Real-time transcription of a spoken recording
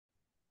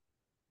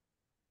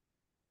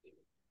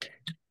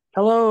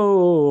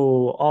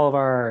Hello, all of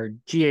our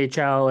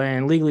GHL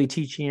and Legally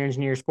Teaching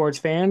Engineer sports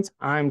fans.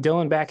 I'm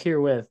Dylan back here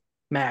with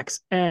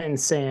Max and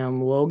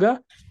Sam Loga.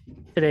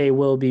 Today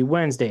will be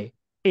Wednesday,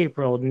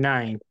 April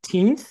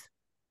 19th.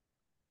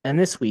 And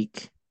this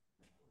week,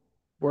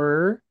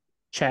 we're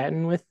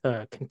chatting with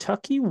the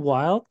Kentucky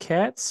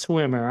Wildcat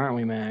swimmer, aren't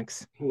we,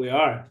 Max? We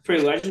are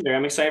pretty legendary.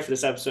 I'm excited for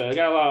this episode. I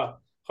got a lot of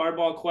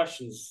hardball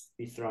questions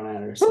to be thrown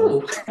at her.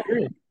 So Ooh. I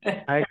agree.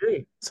 I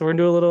agree. So we're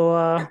gonna do a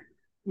little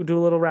we'll do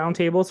a little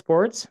roundtable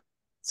sports.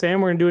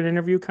 Sam, we're gonna do an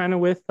interview kind of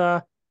with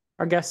our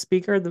guest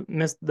speaker, the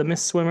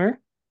Miss Swimmer,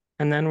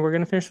 and then we're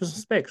gonna finish with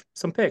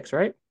some picks,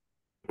 right?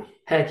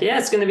 Heck yeah,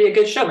 it's going to be a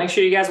good show. Make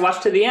sure you guys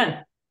watch to the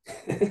end.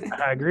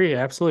 I agree.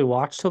 Absolutely.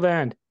 Watch till the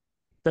end.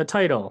 The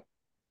title: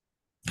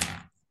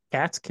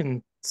 Cats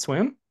Can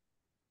Swim.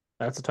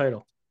 That's the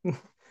title.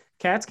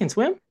 Cats Can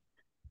Swim.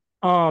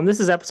 This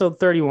is episode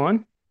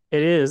 31.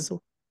 It is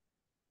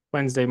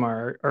Wednesday,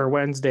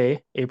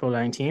 April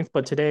 19th.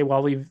 But today,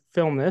 while we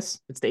film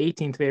this, it's the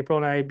 18th of April,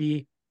 and I'd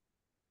be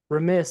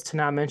remiss to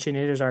not mention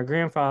it is our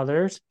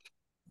grandfather's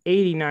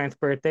 89th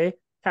birthday.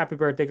 Happy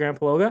birthday,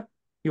 Grandpa Loga.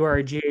 You are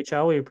a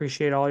GHL. We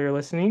appreciate all your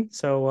listening.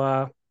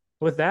 So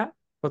with that,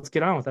 let's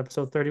get on with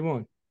episode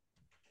 31.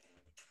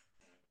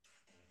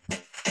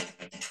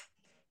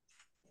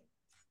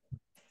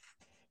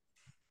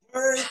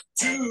 1,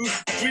 2,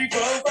 3,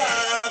 4,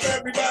 5.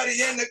 Everybody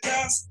in the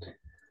house.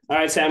 All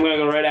right, Sam, I'm gonna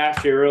go right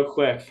after you real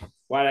quick.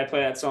 Why did I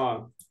play that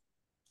song?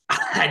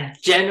 I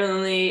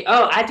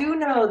do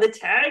know the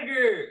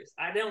taggers.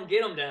 I don't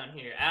get them down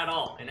here at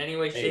all in any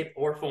way, shape,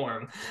 or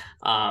form.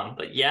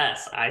 But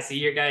yes, I see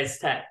your guys'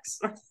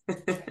 text.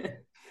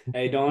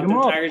 Hey, don't let Come them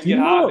up, Tigers keep get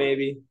 'em hot, up.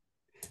 baby.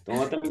 Don't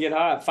let them get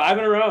hot. 5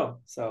 in a row.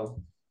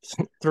 So,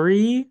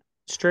 3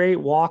 straight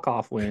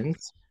walk-off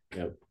wins,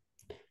 yep.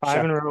 five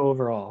Shout, in a row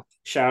overall.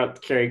 shout out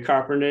to Kerry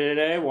Carpenter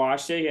today.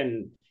 Watched it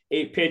and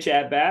 8 pitch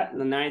at bat in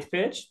the ninth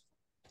pitch.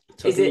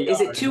 Took Is me it is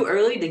it yard. too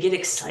early to get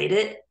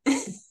excited?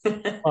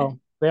 Well,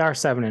 they are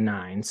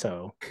 7-9,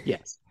 so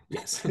yes.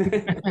 Yes.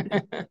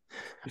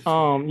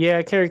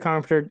 Yeah, Kerry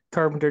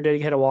Carpenter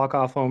did hit a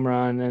walk-off home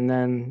run, and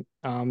then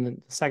the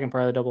second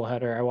part of the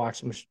doubleheader, I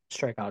watched him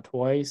strike out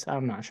twice.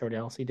 I'm not sure what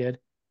else he did.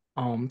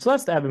 So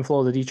that's the ebb and flow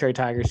of the Detroit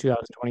Tigers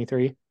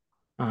 2023.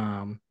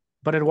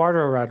 But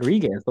Eduardo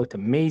Rodriguez looked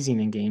amazing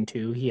in game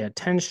two. He had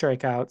 10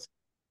 strikeouts,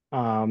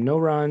 no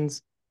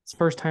runs. It's the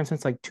first time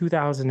since like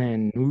 2000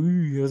 and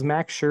it was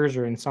Max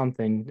Scherzer and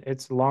something.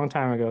 It's a long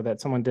time ago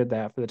that someone did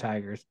that for the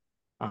Tigers.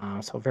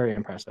 So very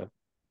impressive.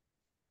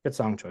 Good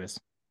song choice.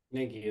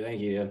 Thank you.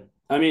 Thank you.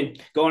 I mean,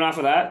 going off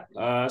of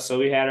that, so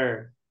we had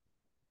our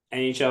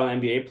NHL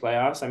and NBA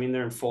playoffs. I mean,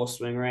 they're in full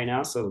swing right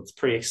now, so it's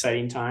pretty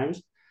exciting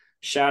times.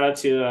 Shout out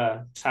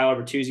to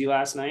Tyler Bertuzzi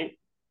last night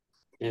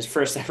in his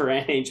first ever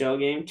NHL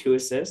game, 2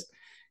 assists,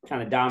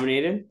 kind of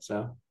dominated.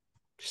 So And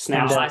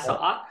snaps.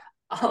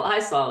 All I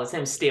saw was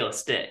him steal a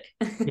stick.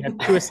 yeah,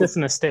 2 assists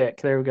and a stick.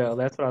 There we go.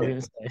 That's what I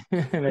was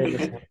gonna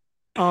say.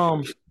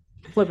 um,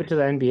 Flip it to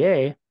the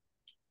NBA.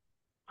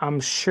 I'm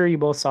sure you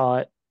both saw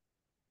it.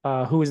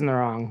 Who was in the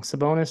wrong,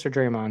 Sabonis or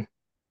Draymond?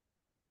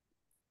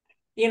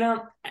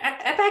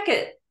 Back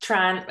at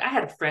Tron, I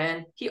had a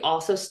friend. He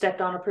also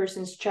stepped on a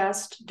person's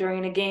chest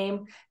during a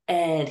game,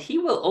 and he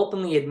will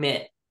openly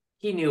admit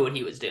he knew what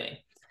he was doing.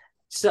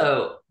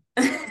 So,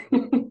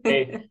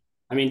 Hey,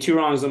 I mean, two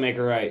wrongs don't make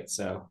a right.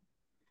 So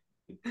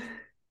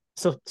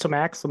So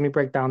Max, let me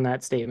break down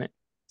that statement.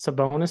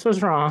 Sabonis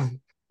was wrong.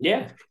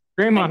 yeah.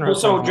 Draymond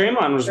was So wrong.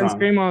 Draymond was Since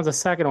wrong. Draymond was the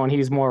second one, he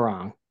was more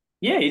wrong.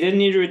 Yeah, he didn't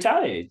need to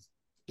retaliate.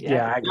 Yeah,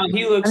 yeah. I Now agree.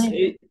 he I looks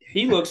mean,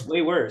 he looks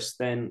way worse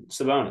than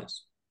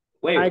Sabonis.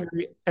 Way I worse.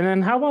 agree. And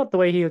then how about the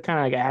way he kind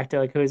of like acted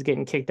like he was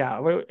getting kicked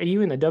out? Are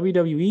you in the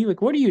WWE?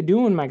 Like, what are you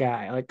doing, my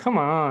guy? Like, come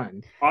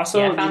on. Yeah, I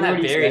Also, did you found hear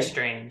what that he very said?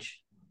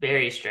 strange.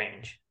 Very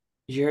strange.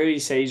 Did you hear he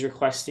say he's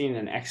requesting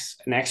an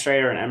X-ray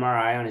or an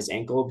MRI on his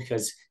ankle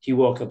because he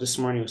woke up this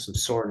morning with some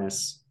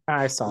soreness.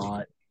 I saw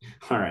it.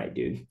 All right,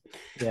 dude.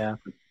 Yeah.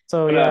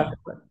 So But yeah,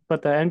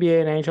 but the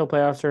NBA and NHL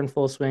playoffs are in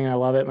full swing. I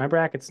love it. My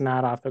bracket's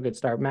not off to a good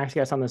start. Max,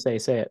 you got something to say?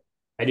 Say it.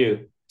 I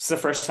do. It's the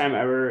first time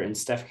ever in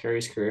Steph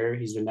Curry's career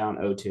he's been down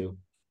 0-2.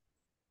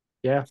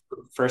 Yeah.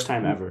 First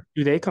time ever.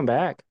 Do they come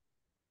back?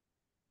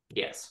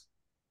 Yes.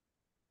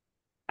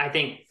 I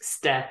think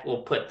Steph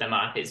will put them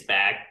on his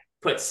back,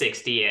 put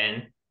 60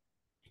 in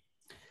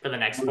for the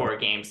next 4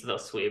 games. They'll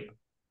sweep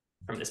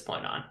from this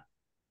point on.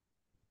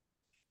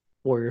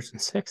 Warriors in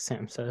six,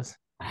 Sam says.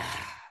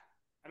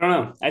 I don't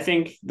know. I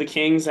think the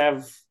Kings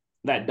have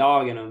that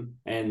dog in them,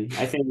 and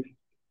I think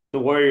the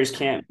Warriors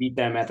can't beat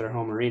them at their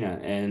home arena,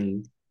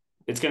 and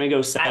it's going to go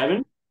I, 7,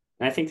 and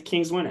I think the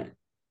Kings win it.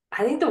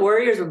 I think the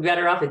Warriors will be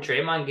better off if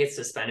Draymond gets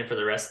suspended for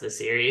the rest of the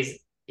series.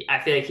 I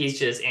feel like he's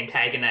just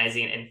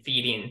antagonizing and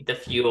feeding the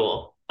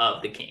fuel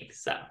of the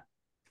Kings. So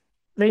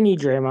They need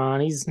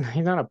Draymond. He's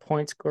not a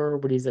point scorer,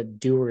 but he's a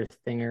doer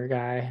thinger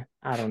guy.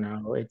 I don't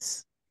know.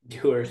 It's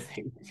Do her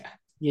thing.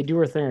 You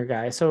doer thinger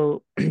guy.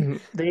 So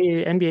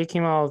the NBA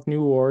came out with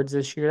new awards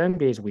this year. The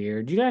NBA is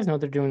weird. You guys know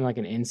they're doing like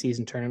an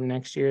in-season tournament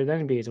next year. The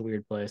NBA is a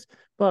weird place.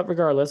 But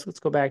regardless, let's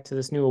go back to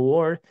this new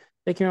award.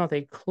 They came out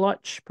with a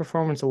clutch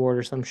performance award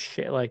or some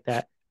shit like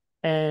that.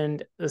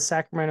 And the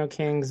Sacramento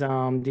Kings,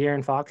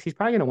 De'Aaron Fox, he's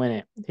probably gonna win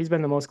it. He's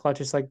been the most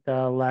clutchest like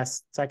the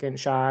last second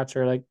shots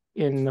or like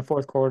in the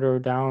fourth quarter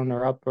down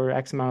or up or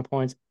X amount of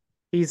points.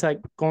 He's like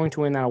going to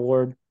win that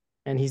award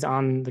and he's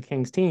on the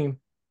Kings team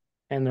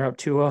and they're up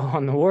 2-0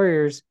 on the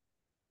Warriors.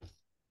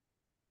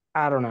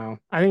 I don't know.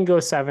 I think it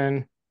goes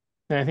 7,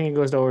 then I think it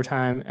goes to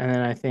overtime, and then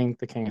I think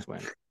the Kings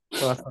win.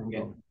 So that's what I'm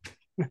going.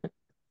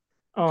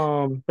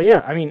 But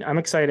yeah, I mean, I'm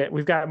excited.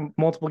 We've got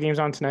multiple games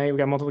on tonight. We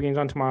got multiple games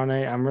on tomorrow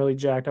night. I'm really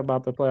jacked up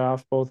about the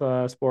playoffs, both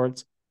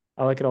sports.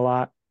 I like it a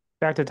lot.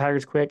 Back to the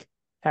Tigers quick.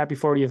 Happy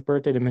 40th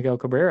birthday to Miguel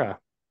Cabrera.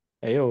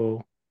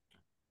 Ayo.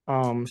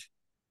 Happy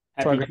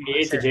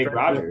 28th to Jake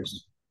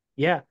Rogers.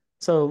 Yeah.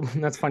 So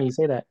that's funny you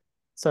say that.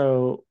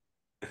 So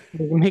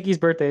Mickey's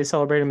birthday, they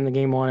celebrate him in the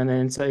game one, and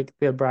then it's like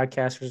the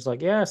broadcaster's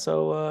like, yeah,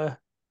 so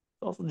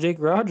also Jake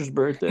Rogers'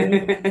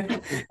 birthday.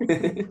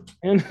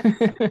 And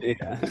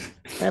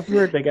happy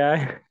birthday,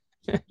 guy.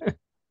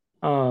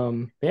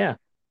 Yeah.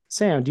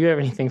 Sam, do you have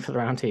anything for the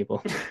round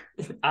table?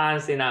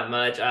 Honestly, not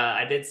much.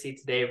 I did see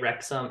today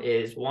Wrexham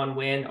is 1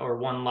 win or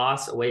 1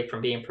 loss away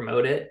from being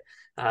promoted.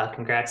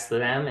 Congrats to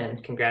them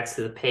and congrats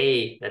to the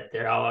pay that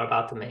they're all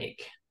about to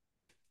make.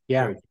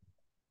 Yeah.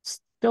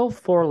 Still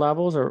 4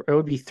 levels, or it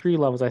would be 3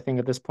 levels, I think,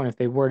 at this point if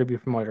they were to be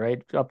promoted,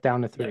 right? Up,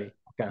 down to 3. Yeah.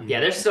 Okay. Yeah,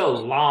 they're still a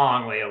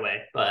long way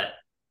away, but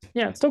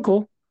yeah, it's still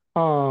cool.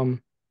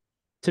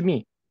 To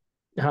me,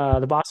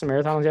 the Boston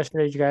Marathon was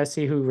yesterday. Did you guys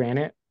see who ran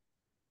it?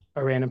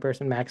 A random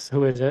person, Max.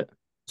 Who is it?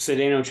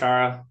 Zdeno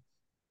Chara.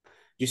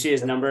 You see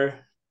his number?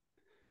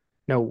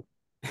 No.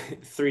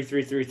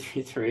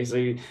 33333.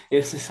 So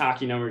it's his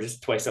hockey number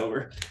just twice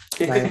over.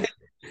 Right.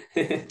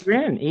 He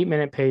ran an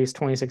 8-minute pace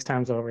 26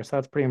 times over, so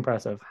that's pretty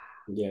impressive.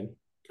 Yeah.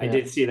 I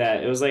did see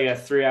that. It was like a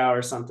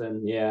 3-hour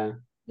something. Yeah.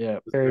 Yeah,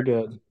 very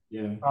good.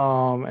 Yeah.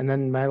 And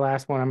then my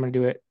last one, I'm gonna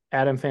do it.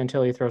 Adam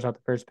Fantilli throws out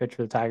the first pitch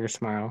for the Tigers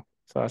tomorrow.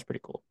 So that's pretty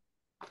cool.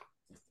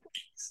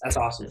 That's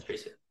awesome. That's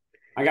pretty good.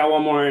 I got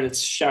one more, and it's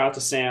shout out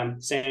to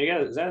Sam. Sam, you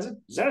got is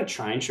that a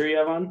Trine shirt you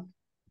have on?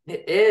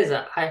 It is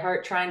a I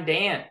Heart Trine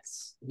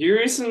dance. Do you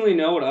recently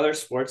know what other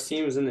sports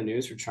team is in the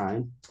news for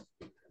Trine?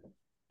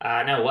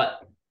 No,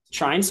 what?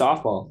 Trine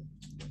softball.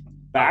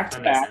 Back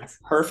to back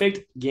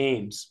perfect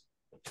games.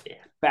 Yeah.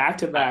 Back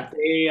to back.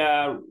 They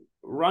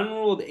run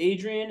ruled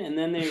Adrian and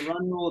then they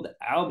run ruled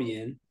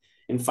Albion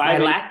in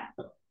 5.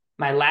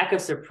 My lack of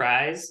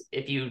surprise,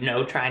 if you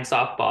know Trine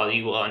softball,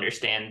 you will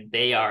understand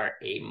they are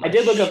a machine. I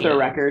did look up their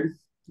record.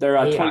 They're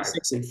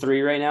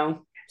 26-3 right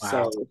now.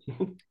 Wow.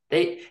 So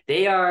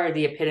they are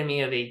the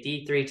epitome of a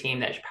D3 team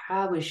that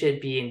probably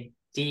should be in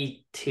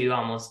D2,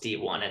 almost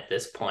D1 at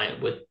this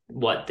point with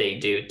what they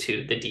do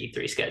to the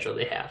D3 schedule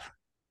they have.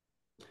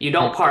 You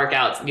don't park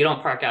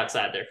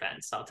outside their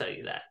fence. I'll tell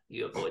you that.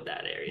 You avoid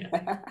that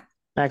area.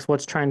 Max,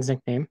 what's Trine's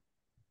nickname?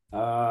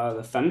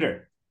 The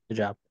Thunder. Good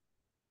job.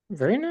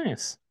 Very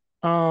nice.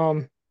 All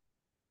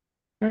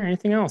right,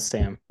 anything else,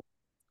 Sam?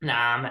 Nah,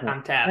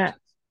 I'm tapped.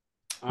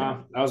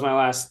 That was my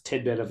last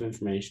tidbit of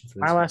information for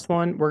this. My last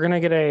one. We're gonna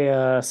get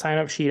a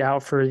sign-up sheet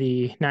out for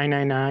the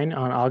 999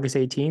 on August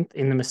 18th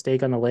in the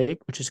Mistake on the Lake,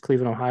 which is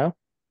Cleveland, Ohio.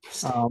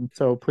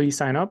 So please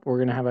sign up. We're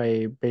gonna have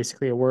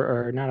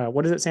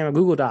what is it, Sam? A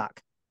Google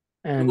Doc.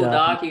 And Google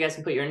Doc, you guys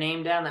can put your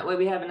name down. That way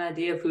we have an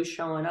idea of who's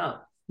showing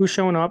up.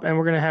 And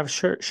we're gonna have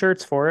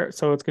shirts for it.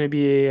 So it's gonna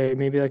be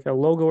maybe like a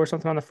logo or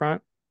something on the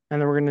front. And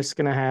then we're just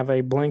gonna have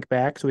a blank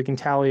back so we can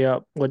tally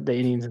up what the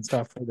innings and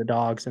stuff for the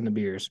dogs and the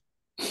beers.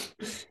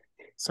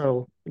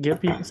 So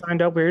get people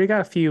signed up. We already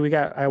got a few. We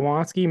got Matt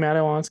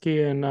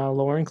Iwanski, and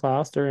Lauren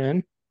Klaus. They're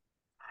in.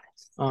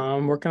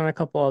 Working on a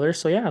couple others.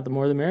 So yeah, the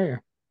more the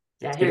merrier.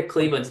 Yeah, I hear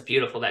Cleveland's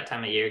beautiful that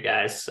time of year,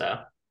 guys. So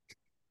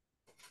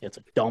it's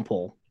a dump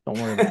hole. Don't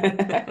worry about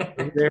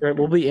it.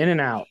 We'll be in and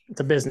out.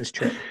 It's a business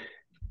trip.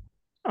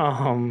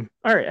 All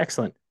right,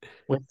 excellent.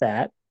 With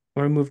that,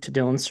 we're gonna move to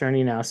Dylan's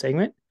Journey Now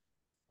segment.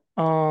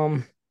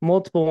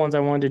 Multiple ones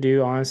I wanted to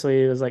do.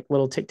 Honestly, it was like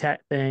little tic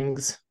tac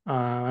things.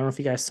 I don't know if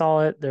you guys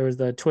saw it. There was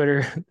the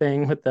Twitter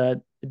thing with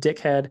the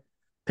dickhead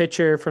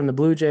pitcher from the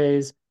Blue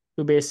Jays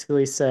who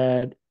basically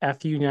said,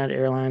 "F you, United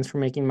Airlines, for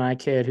making my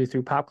kid who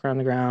threw popcorn on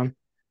the ground.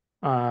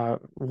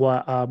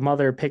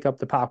 Mother pick up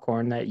the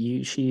popcorn that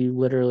she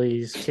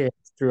literally's kid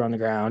threw on the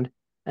ground."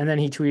 And then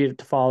he tweeted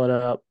to follow it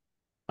up.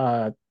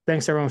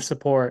 Thanks everyone's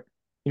support.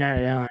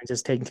 United Airlines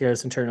is taking care of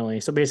this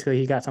internally. So basically,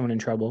 he got someone in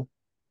trouble.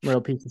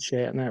 Real piece of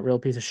shit. And that real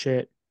piece of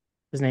shit,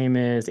 his name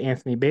is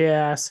Anthony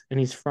Bass, and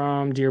he's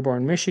from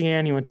Dearborn,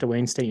 Michigan. He went to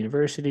Wayne State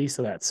University,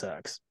 so that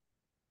sucks.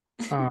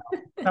 Thought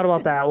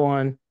about that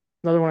one.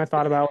 Another one I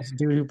thought about was a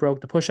dude who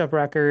broke the push-up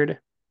record.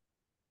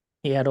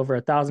 He had over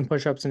 1,000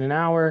 push-ups in an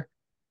hour.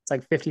 It's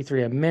like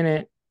 53 a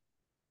minute.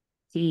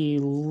 He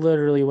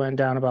literally went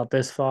down about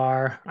this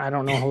far. I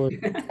don't know how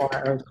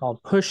it's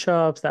called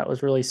push-ups. That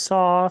was really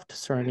soft.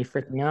 Serenity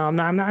freaking out.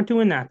 I'm not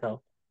doing that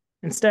though.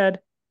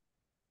 Instead,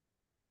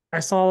 I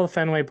saw the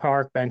Fenway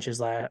Park benches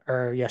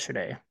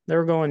yesterday. They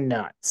were going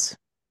nuts.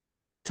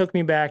 Took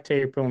me back to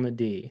April in the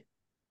D.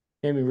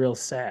 Made me real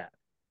sad.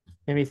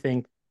 Made me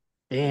think,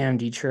 damn,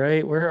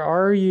 Detroit, where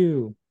are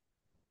you?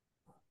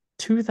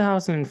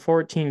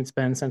 2014 it's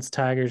been since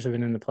Tigers have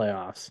been in the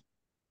playoffs.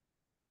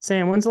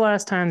 Sam, when's the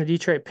last time the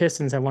Detroit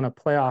Pistons have won a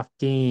playoff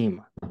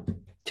game?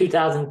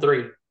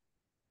 2003.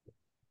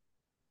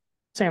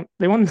 Sam,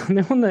 they won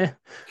the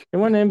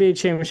NBA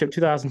championship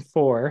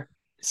 2004.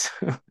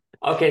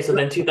 Okay, so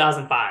then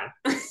 2005.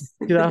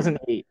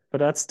 2008, but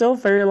that's still a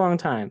very long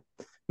time.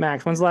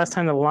 Max, when's the last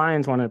time the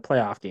Lions won a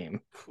playoff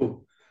game?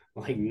 Ooh,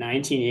 like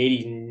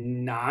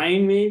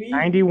 1989, maybe?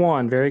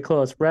 91, very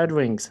close. Red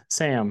Wings,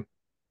 Sam.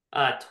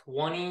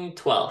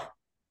 2012.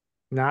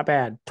 Not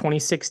bad.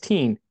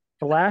 2016.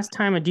 The last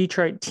time a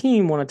Detroit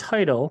team won a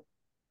title.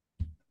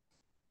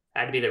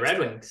 Had to be the Red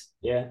Wings.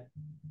 Yeah.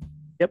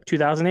 Yep,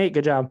 2008.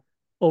 Good job.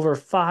 Over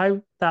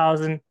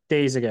 5,000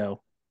 days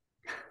ago.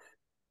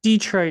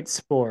 Detroit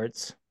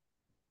sports.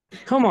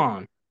 Come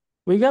on.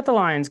 We got the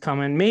Lions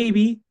coming,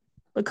 maybe,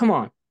 but come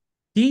on.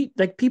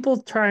 Like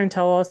people try and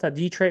tell us that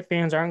Detroit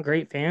fans aren't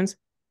great fans.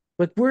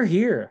 Like we're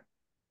here.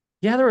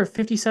 Yeah, there were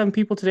 57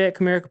 people today at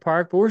Comerica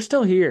Park, but we're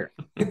still here.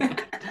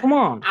 Come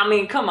on. I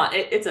mean, come on.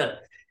 It's a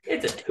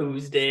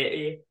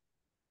Tuesday.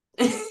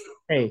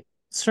 Hey,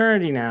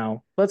 Serenity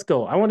now. Let's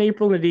go. I want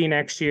April in the D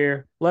next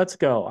year. Let's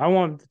go. I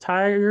want the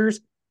Tigers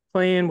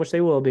playing, which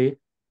they will be.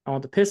 I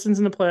want the Pistons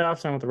in the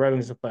playoffs. I want the Red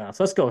Wings in the playoffs.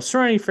 Let's go.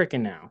 Serenity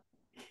freaking now.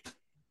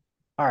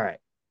 All right.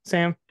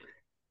 Sam,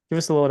 give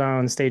us a lowdown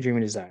on Stage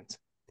Dreaming Designs.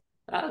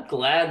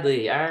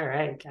 Gladly. All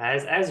right,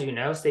 guys. As you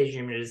know, Stage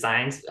Dreaming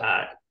Designs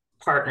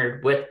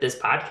partnered with this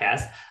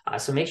podcast.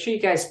 So make sure you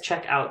guys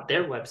check out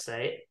their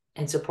website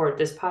and support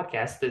this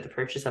podcast through the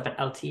purchase of an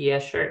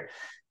LTES shirt.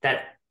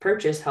 That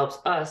purchase helps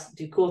us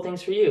do cool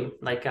things for you,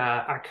 like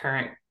our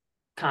current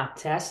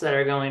contests that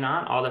are going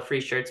on, all the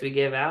free shirts we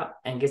give out,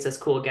 and gets us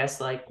cool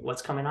guests like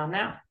what's coming on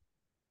now.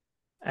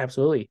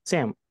 Absolutely.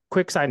 Sam,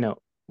 quick side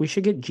note. We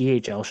should get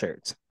GHL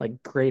shirts,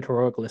 like Great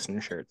Heroic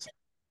Listener shirts.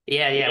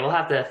 Yeah. We'll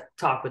have to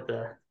talk with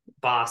the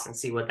boss and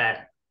see what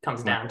that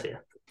comes down to.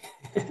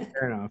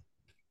 Fair enough.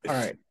 All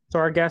right. So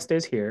our guest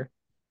is here.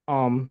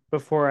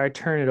 Before I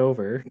turn it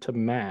over to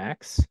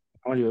Max,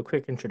 I want to do a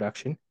quick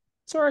introduction.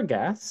 So our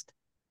guest,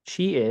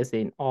 she is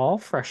an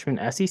all-freshman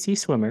SEC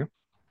swimmer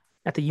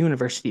at the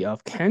University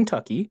of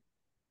Kentucky,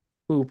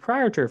 who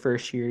prior to her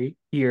first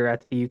year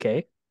at the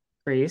UK,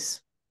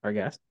 Grace, our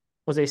guest,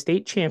 was a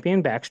state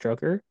champion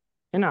backstroker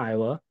in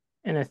Iowa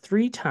and a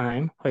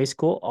 3-time high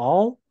school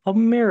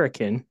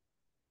All-American,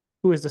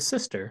 who is the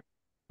sister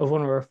of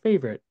one of our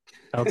favorite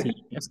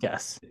LTES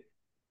guests,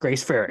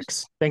 Grace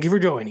Ferrix. Thank you for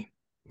joining.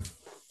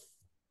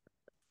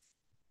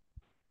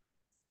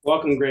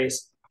 Welcome,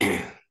 Grace.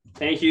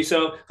 Thank you.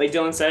 So, like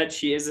Dylan said,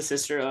 she is the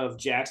sister of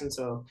Jackson.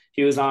 So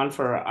he was on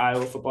for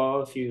Iowa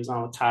football. He was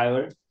on with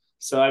Tyler.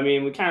 So, I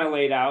mean, we kind of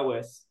laid out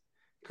with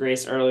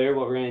Grace earlier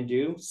what we're going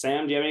to do.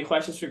 Sam, do you have any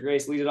questions for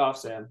Grace? Lead it off,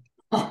 Sam.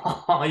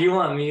 Oh, you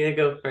want me to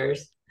go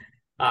first?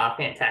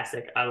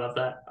 Fantastic. I love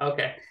that.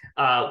 Okay.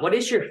 What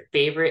is your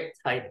favorite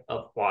type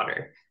of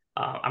water?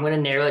 I'm going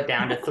to narrow it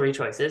down to 3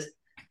 choices.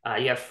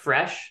 You have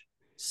fresh,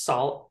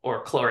 salt,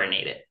 or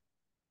chlorinated.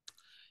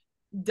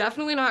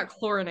 Definitely not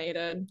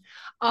chlorinated.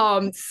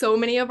 So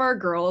many of our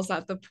girls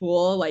at the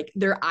pool, like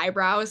their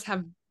eyebrows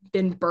have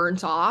been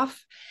burnt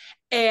off,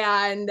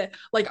 and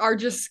like our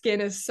just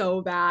skin is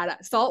so bad.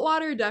 Salt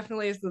water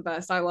definitely is the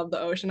best. I love the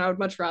ocean. I would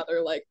much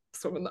rather like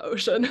swim in the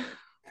ocean.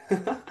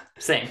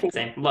 Same.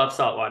 Love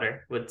salt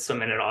water. Would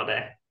swim in it all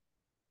day.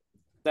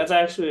 That's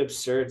actually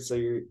absurd. So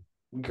your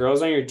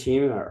girls on your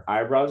team, their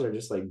eyebrows are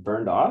just like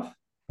burned off?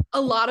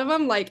 A lot of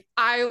them, like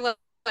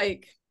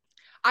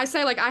I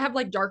say like I have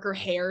like darker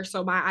hair,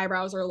 so my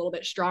eyebrows are a little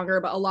bit stronger,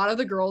 but a lot of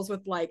the girls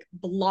with like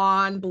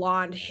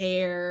blonde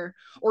hair,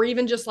 or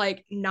even just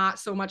like not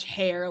so much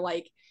hair,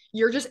 like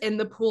you're just in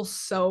the pool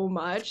so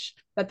much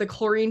that the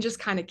chlorine just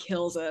kind of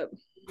kills it.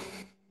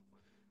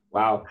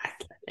 Wow.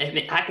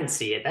 I can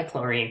see it. That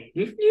chlorine.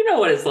 You know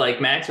what it's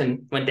like, Max,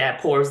 when Dad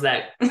pours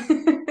that.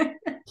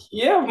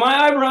 Yeah,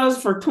 my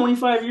eyebrows for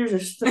 25 years are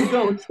still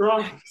going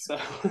strong. So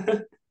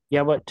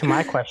Yeah, but to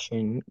my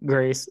question,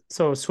 Grace,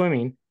 so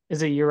swimming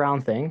is a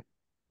year-round thing?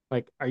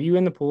 Like, are you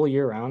in the pool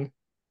year-round?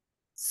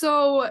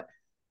 So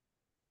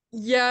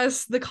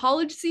yes, the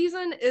college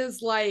season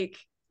is like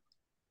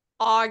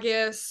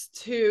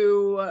August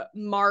to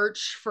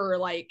March for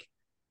like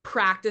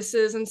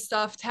practices and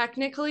stuff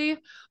technically,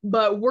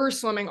 but we're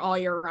swimming all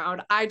year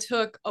round. I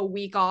took a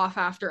week off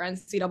after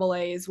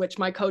NCAAs, which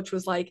my coach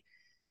was like,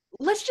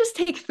 let's just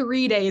take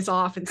 3 days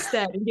off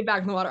instead and get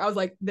back in the water. I was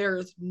like,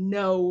 there's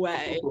no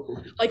way.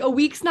 Like a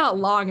week's not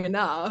long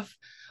enough,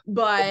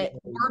 but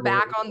we're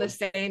back on the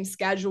same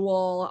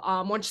schedule.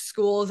 Once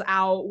school's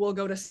out, we'll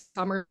go to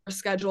summer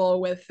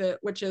schedule with it,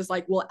 which is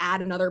like we'll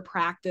add another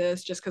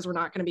practice just because we're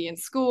not going to be in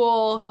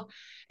school.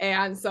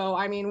 And so,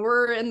 I mean,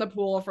 we're in the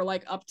pool for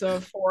like up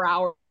to 4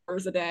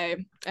 hours a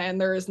day, and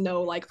there is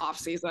no like off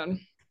season.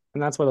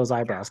 And that's why those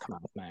eyebrows come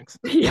out, Max.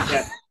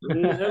 Yeah.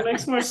 That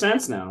makes more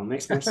sense now. It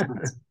makes more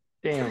sense.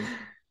 Damn.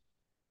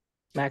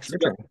 Max, your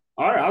turn.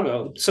 All right, I'll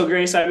go. So,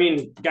 Grace, I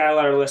mean, got a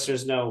lot of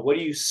listeners know. What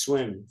do you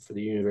swim for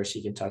the University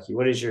of Kentucky?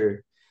 What is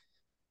your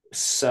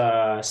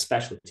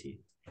specialty?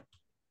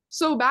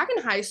 So back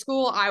in high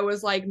school, I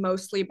was like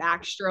mostly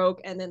backstroke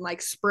and then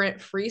like sprint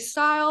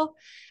freestyle.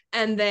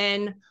 And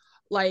then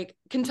like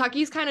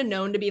Kentucky's kind of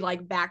known to be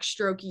like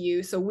backstroke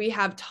U. So we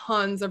have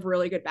tons of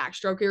really good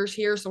backstrokers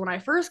here. So when I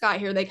first got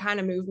here, they kind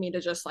of moved me to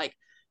just like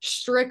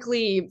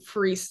strictly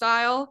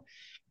freestyle.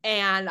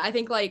 And I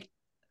think like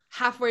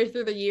halfway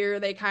through the year,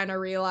 they kind of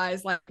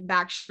realized like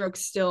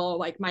backstroke's still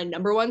like my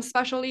number one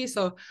specialty.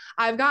 So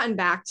I've gotten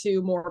back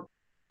to more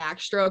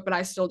backstroke, but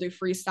I still do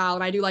freestyle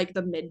and I do like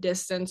the mid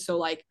distance, so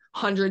like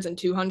hundreds and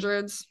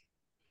 200s.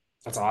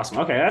 That's awesome.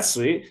 Okay, that's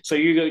sweet. So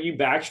you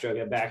backstroke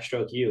at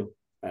backstroke U.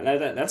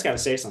 That's got to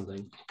say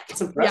something.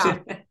 That's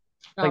impressive. Yeah.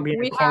 Like being a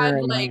we corner had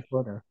and like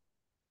footer.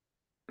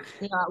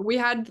 we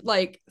had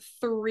like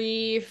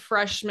 3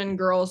 freshman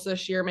girls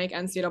this year make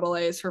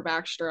NCAAs for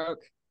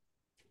backstroke.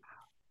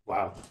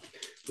 Wow,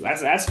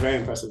 that's very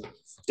impressive.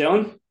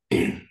 Dylan.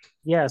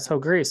 Yeah, so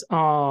Grace,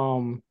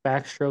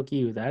 backstroke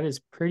you. That is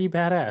pretty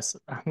badass.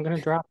 I'm gonna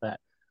drop that.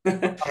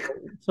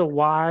 So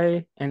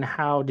why and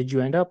how did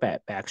you end up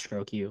at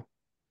backstroke you?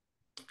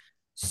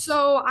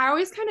 So I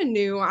always kind of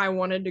knew I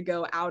wanted to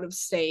go out of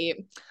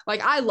state.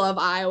 Like I love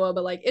Iowa,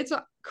 but like it's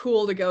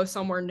cool to go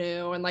somewhere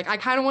new. And like I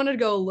kind of wanted to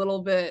go a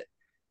little bit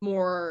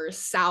more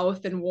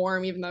south and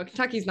warm, even though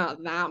Kentucky's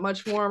not that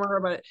much warmer,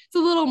 but it's a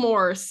little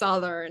more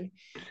southern.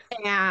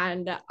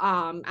 And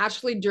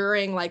actually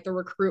during like the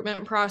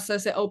recruitment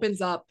process, it opens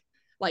up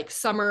like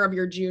summer of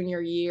your junior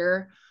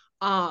year.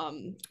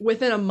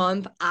 Within a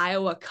month,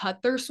 Iowa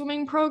cut their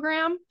swimming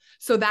program.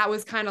 So that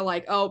was kind of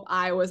like, oh,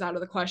 Iowa's out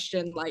of the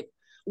question. Like,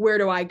 where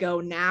do I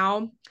go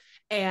now?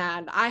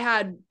 And I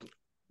had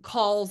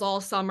calls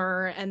all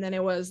summer, and then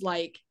it was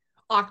like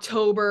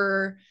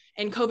October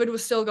and COVID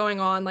was still going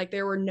on. Like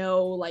there were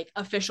no like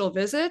official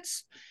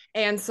visits.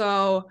 And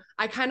so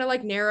I kind of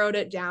like narrowed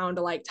it down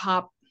to like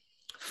top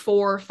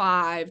 4 or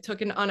 5,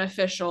 took an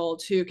unofficial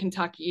to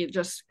Kentucky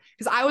just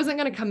because I wasn't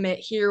going to commit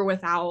here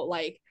without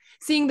like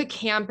seeing the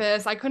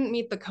campus. I couldn't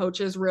meet the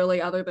coaches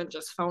really other than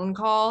just phone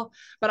call,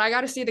 but I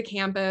got to see the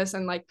campus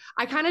and like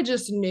I kind of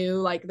just knew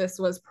like this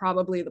was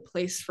probably the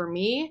place for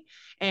me.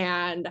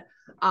 And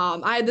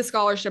I had the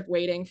scholarship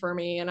waiting for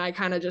me and I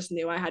kind of just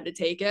knew I had to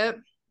take it.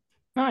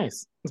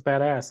 Nice. That's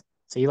badass.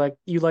 So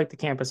you like the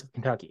campus of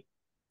Kentucky.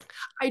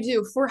 I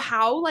do. For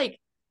how like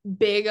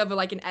big of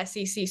like an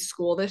SEC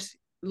school this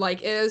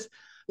like is,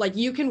 like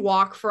you can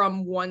walk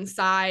from one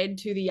side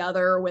to the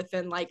other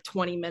within like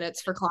 20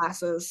 minutes for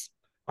classes.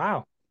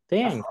 Wow.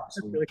 Dang. That's That's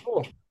awesome. really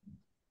cool.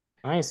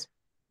 Nice.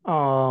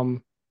 All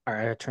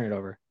right, I'll turn it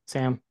over.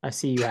 Sam, I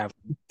see you have.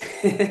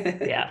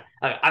 Yeah,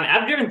 I mean,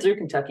 I've driven through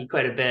Kentucky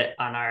quite a bit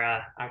on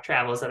our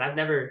travels, and I've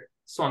never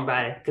swung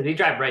by because we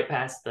drive right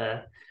past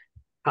the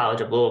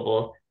College of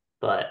Louisville,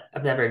 but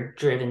I've never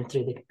driven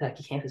through the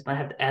Kentucky campus. Might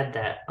have to add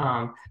that.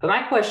 But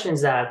my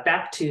question's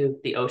back to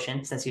the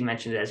ocean, since you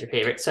mentioned it as your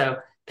favorite. So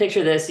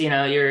picture this: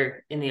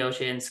 you're in the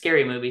ocean,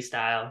 scary movie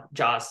style,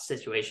 Jaws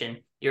situation.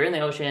 You're in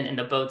the ocean, and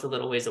the boat's a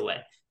little ways away.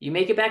 You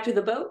make it back to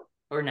the boat,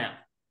 or no?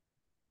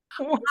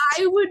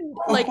 I would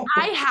like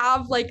I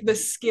have like the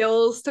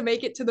skills to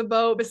make it to the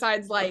boat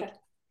besides like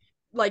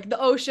the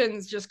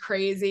ocean's just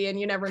crazy and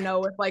you never know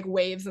with like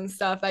waves and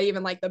stuff that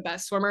even like the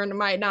best swimmer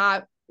might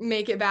not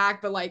make it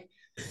back, but like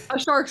a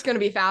shark's gonna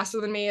be faster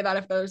than me, that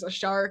if there's a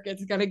shark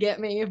it's gonna get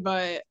me,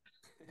 but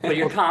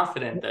you're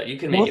confident though you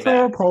can We'll make it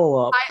throw a back.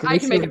 poll up. I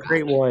can make a it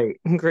great back. way.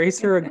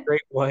 Grace are a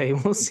great way.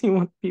 We'll see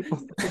what people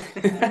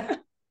think.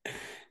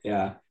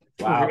 Yeah.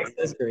 Wow. Grace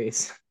is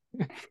Grace.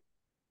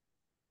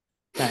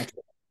 Thanks.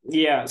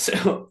 Yeah.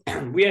 So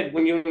we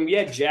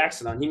had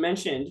Jackson on. He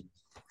mentioned.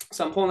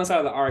 So I'm pulling this out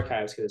of the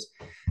archives because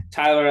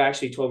Tyler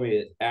actually told me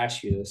to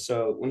ask you this.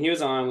 So when he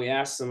was on, we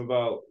asked him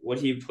about what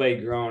he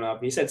played growing up.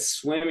 And he said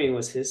swimming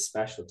was his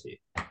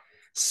specialty.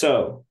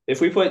 So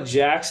if we put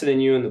Jackson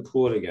and you in the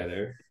pool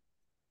together,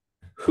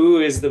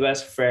 who is the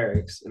best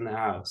Ferrix in the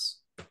house?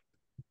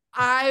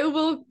 I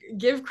will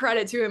give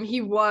credit to him.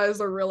 He was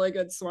a really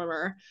good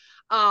swimmer.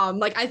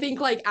 Like I think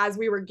like as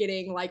we were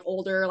getting like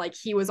older, like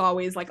he was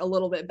always like a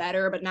little bit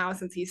better, but now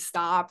since he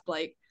stopped,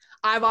 like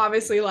I've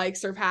obviously like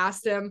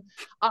surpassed him.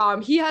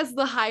 He has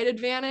the height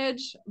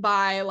advantage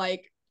by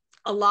like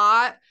a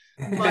lot,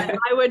 but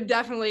I would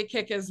definitely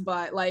kick his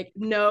butt, like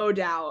no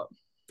doubt.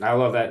 I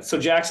love that. So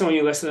Jackson, when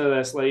you listen to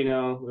this, let you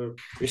know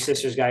your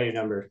sister's got your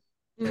number.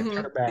 Turn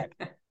Mhm. it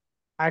back.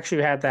 I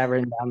actually had that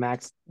written down,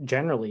 Max.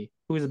 Generally,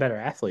 who's a better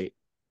athlete,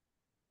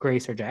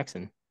 Grace or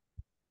Jackson?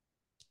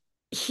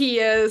 He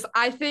is.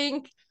 I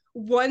think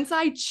once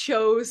I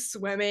chose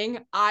swimming,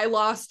 I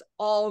lost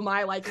all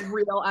my like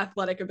real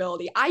athletic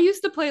ability. I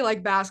used to play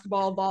like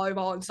basketball,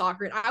 volleyball, and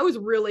soccer, and I was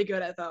really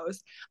good at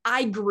those.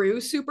 I grew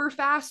super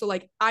fast. So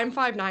like I'm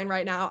 5'9"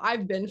 right now.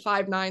 I've been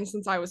 5'9"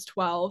 since I was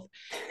 12.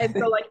 And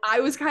so like I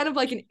was kind of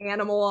like an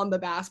animal on the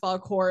basketball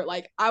court.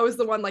 Like I was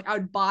the one like I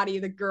would body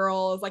the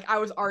girls. Like I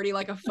was already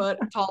like a foot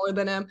taller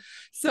than him.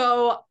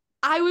 So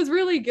I was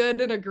really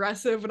good and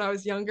aggressive when I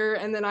was younger.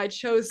 And then I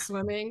chose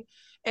swimming.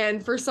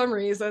 And for some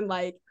reason,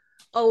 like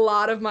a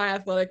lot of my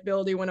athletic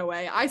ability went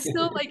away. I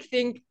still like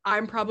think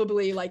I'm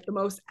probably like the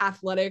most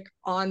athletic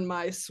on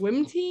my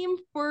swim team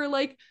for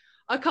like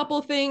a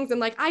couple things, and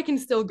like I can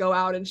still go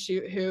out and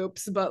shoot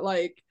hoops, but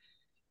like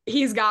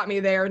he's got me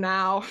there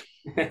now.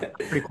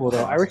 Pretty cool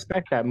though. I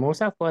respect that.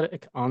 Most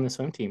athletic on the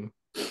swim team.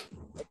 I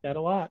like that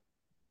a lot.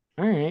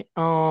 All right.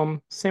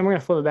 Sam, we're gonna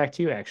flip it back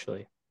to you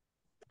actually.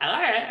 All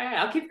right.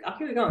 I'll keep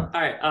it going. All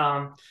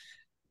right.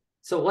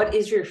 So what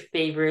is your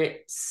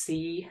favorite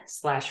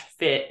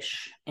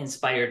sea/fish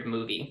inspired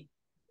movie?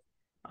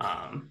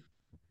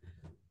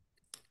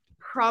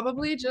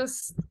 Probably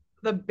just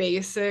the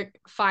basic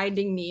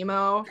Finding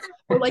Nemo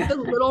or like the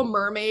Little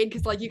Mermaid,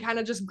 because like you kind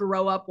of just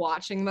grow up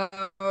watching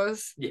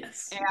those.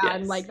 Yes.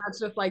 And like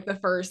that's just like the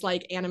first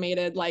like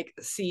animated like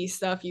sea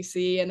stuff you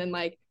see. And then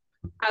like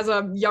as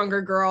a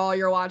younger girl,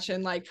 you're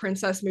watching like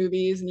princess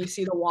movies and you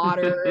see the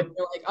water and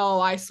you're like, oh,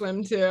 I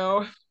swim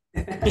too.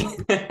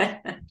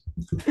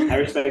 I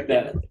respect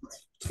that.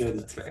 It's good.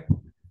 That's fair.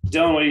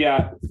 Dylan, what do you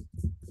got?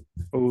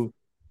 Oh,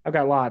 I've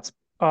got lots.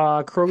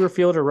 Kroger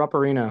Field or Rupp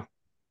Arena?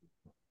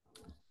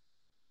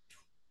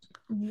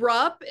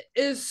 Rupp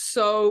is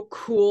so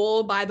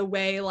cool by the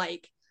way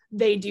like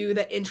they do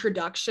the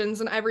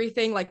introductions and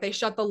everything. Like they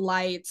shut the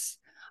lights.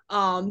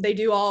 They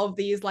do all of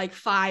these like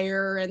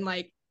fire and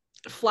like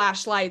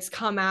flashlights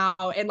come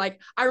out. And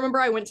like I remember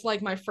I went to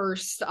like my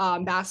first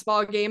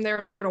basketball game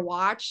there to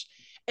watch,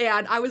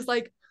 and I was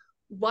like,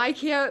 why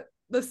can't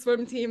the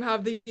swim team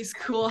have these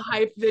cool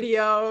hype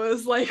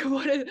videos? Like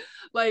what is,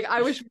 like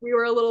I wish we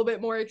were a little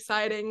bit more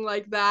exciting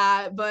like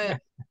that. But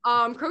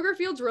Kroger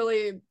Field's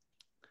really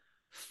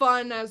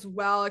fun as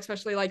well,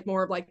 especially like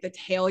more of like the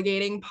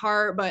tailgating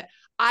part. But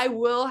I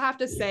will have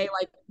to say,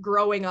 like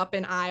growing up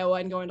in Iowa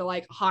and going to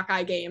like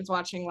Hawkeye games,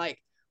 watching like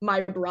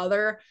my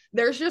brother,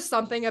 there's just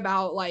something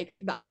about like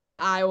the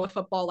Iowa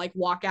football like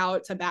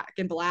walkout to Back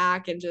in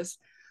Black, and just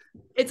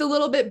it's a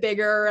little bit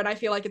bigger and I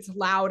feel like it's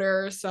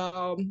louder.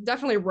 So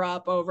definitely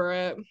Rupp over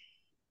it.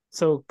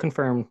 So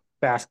confirmed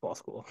basketball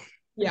school.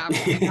 Yeah.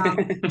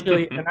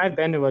 Really, and I've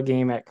been to a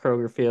game at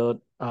Kroger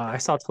Field. I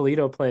saw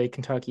Toledo play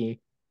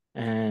Kentucky,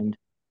 and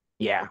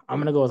yeah, I'm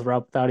gonna go with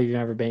Rupp without even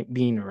ever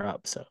being a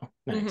Rupp. So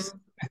nice.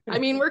 I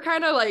mean, we're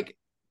kind of like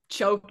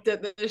choked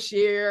at this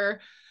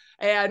year.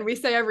 And we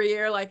say every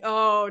year, like,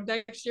 oh,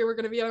 next year we're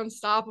going to be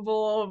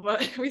unstoppable.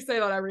 But we say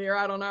that every year.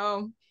 I don't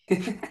know.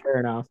 Fair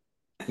enough.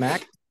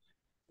 Mac?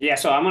 Yeah,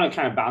 so I'm going to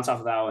kind of bounce off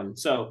of that one.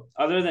 So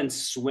other than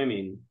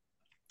swimming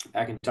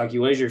at Kentucky,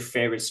 what is your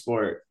favorite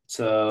sport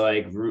to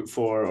like root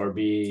for or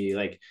be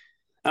like,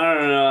 I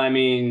don't know. I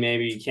mean,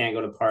 maybe you can't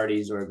go to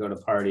parties or go to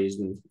parties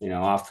and, you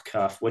know, off the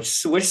cuff. Which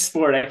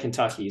sport at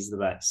Kentucky is the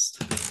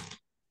best?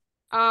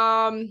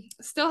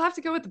 Still have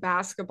to go with the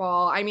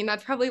basketball. I mean,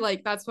 that's probably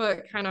like that's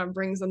what kind of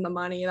brings in the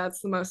money.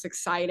 That's the most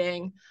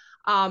exciting.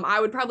 I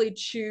would probably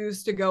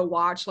choose to go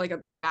watch like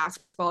a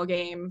basketball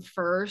game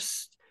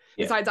first.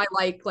 Yeah. Besides, I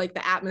like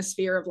the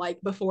atmosphere of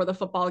like before the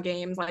football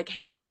games, like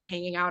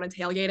hanging out and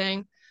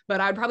tailgating. But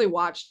I'd probably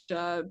watch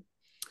a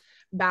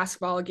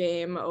basketball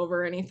game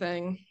over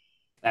anything.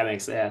 That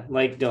makes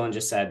like Dylan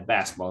just said,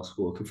 basketball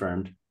school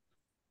confirmed.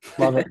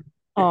 Love it.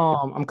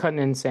 I'm cutting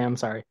in, Sam.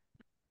 Sorry.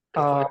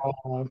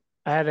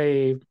 I had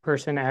a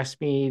person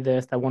ask me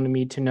this that wanted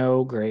me to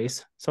know,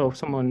 Grace. So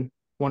someone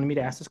wanted me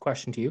to ask this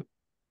question to you.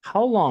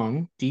 How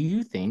long do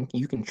you think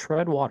you can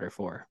tread water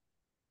for?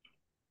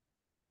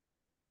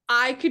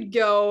 I could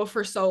go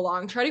for so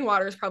long. Treading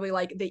water is probably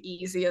like the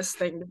easiest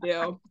thing to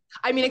do.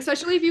 I mean,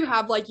 especially if you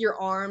have like your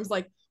arms,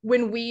 like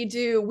when we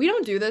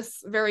don't do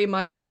this very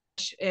much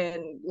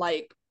in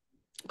like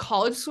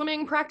college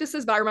swimming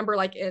practices, but I remember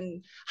like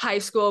in high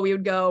school we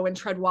would go and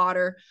tread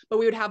water, but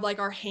we would have like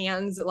our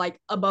hands like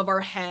above our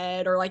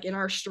head or like in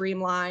our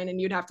streamline,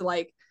 and you'd have to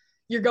like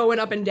you're going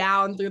up and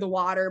down through the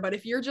water. But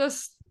if you're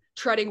just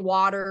treading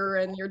water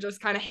and you're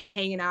just kind of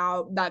hanging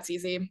out, that's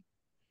easy.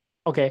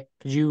 Okay.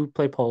 Could you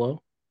play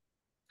polo?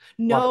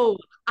 No,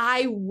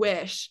 I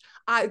wish.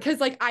 Because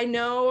like I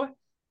know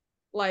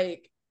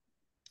like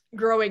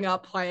growing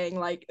up playing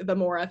like the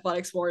more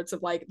athletic sports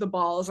of like the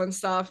balls and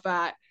stuff,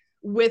 that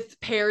with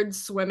paired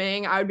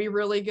swimming, I would be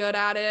really good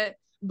at it.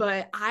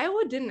 But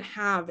Iowa didn't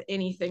have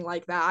anything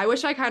like that. I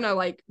wish I kind of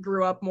like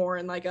grew up more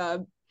in like I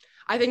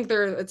think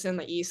it's in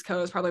the East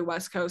Coast, probably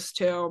West Coast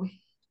too.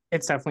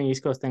 It's definitely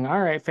East Coast thing.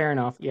 All right, fair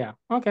enough. Yeah.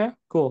 Okay,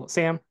 cool.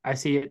 Sam, I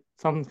see it.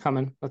 Something's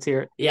coming. Let's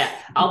hear it. Yeah,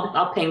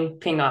 I'll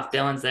ping off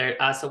Dylan's there.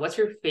 So what's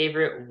your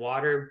favorite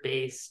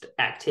water-based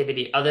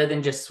activity other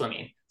than just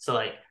swimming? So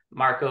like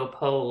Marco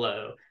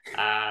Polo,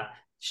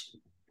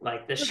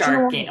 Like the But you know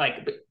shark what? game,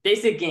 like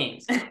basic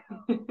games.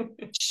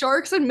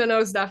 Sharks and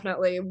minnows,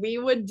 definitely. We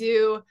would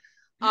do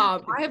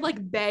I have like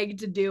begged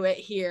to do it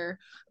here,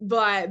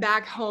 but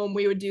back home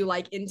we would do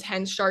like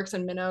intense sharks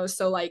and minnows.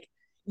 So like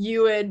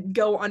you would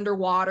go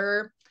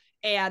underwater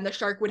and the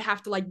shark would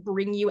have to like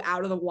bring you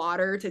out of the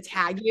water to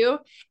tag you.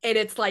 And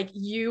it's like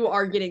you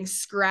are getting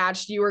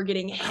scratched, you are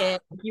getting hit,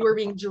 you are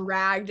being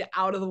dragged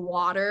out of the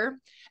water.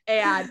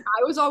 And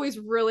I was always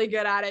really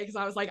good at it because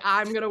I was like,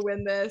 I'm gonna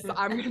win this.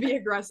 I'm gonna be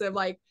aggressive.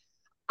 Like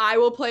I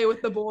will play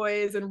with the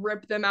boys and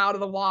rip them out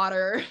of the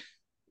water.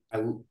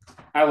 I,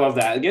 I love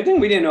that. Good thing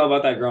we didn't know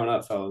about that growing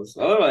up, fellas.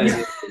 Otherwise,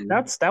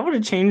 That would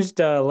have changed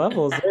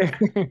levels there.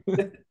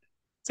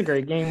 It's a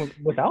great game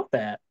without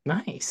that.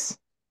 Nice.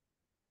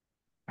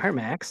 All right,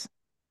 Max.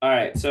 all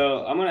right.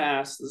 So I'm gonna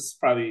ask. This is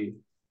probably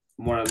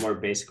one of the more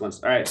basic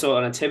ones. All right. So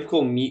on a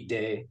typical meet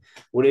day,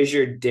 what does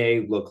your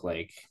day look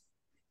like?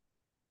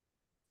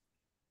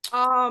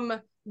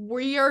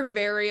 We are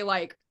very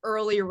like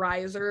early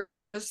risers.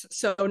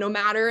 So no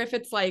matter if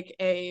it's like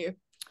a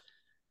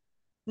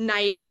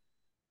night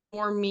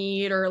or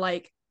meet or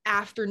like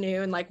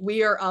afternoon, like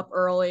we are up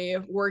early,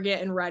 we're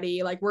getting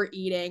ready, like we're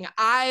eating.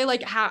 I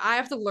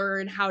have to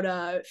learn how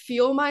to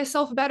feel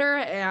myself better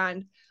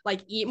and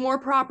like eat more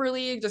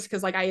properly just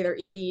because like I either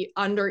eat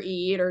under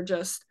eat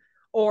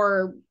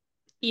or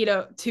eat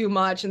too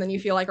much and then you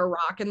feel like a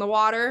rock in the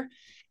water.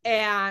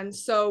 And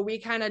so we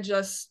kind of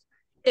just,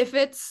 if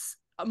it's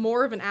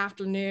more of an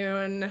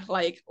afternoon,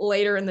 like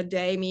later in the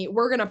day meet,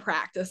 we're going to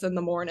practice in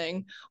the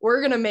morning. We're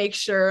going to make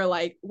sure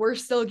like we're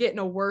still getting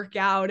a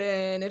workout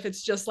in if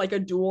it's just like a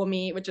dual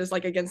meet, which is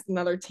like against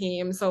another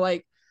team. So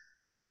like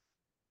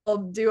I'll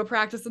do a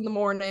practice in the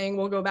morning.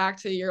 We'll go back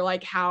to your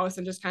like house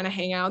and just kind of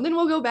hang out. And then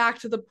we'll go back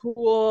to the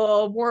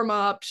pool, warm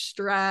up,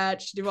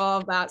 stretch, do all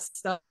of that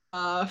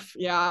stuff.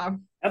 Yeah.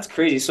 That's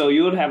crazy. So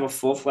you would have a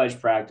full-fledged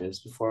practice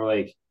before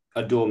like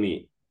a dual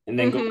meet, and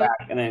then go Mhm.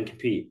 back and then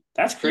compete.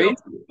 That's crazy.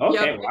 Yep.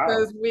 Okay, Yep, wow.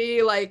 because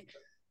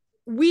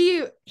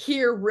we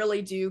here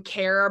really do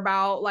care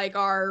about like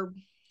our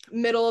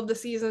middle of the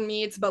season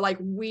meets, but like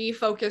we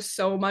focus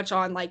so much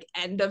on like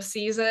end of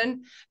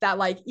season that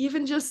like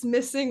even just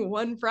missing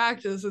one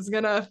practice is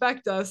gonna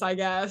affect us, I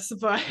guess.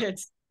 But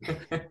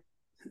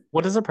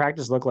What does a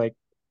practice look like?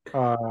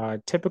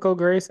 Typical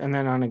Grace, and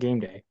then on a game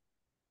day.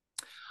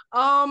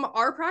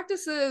 our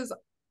practices,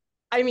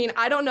 I mean,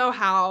 I don't know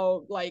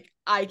how like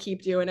I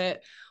keep doing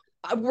it.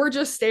 We're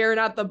just staring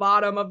at the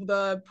bottom of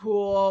the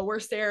pool. We're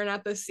staring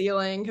at the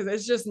ceiling because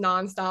it's just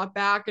nonstop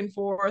back and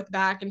forth,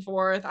 back and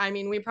forth. I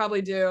mean, we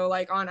probably do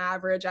like on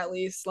average at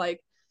least like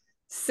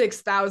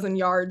 6,000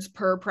 yards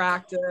per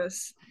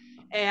practice.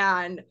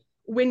 And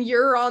when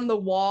you're on the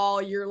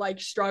wall, you're like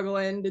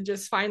struggling to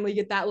just finally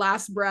get that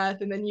last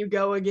breath and then you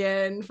go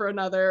again for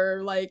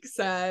another like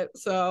set.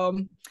 So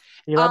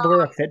You allowed to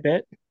wear a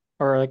Fitbit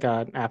or like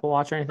an Apple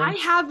Watch or I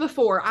anything? have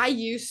before. I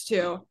used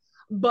to,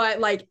 but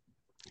like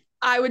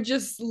I would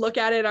just look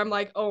at it. I'm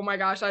like, oh my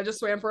gosh, I just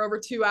swam for over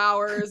 2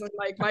 hours and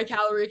like my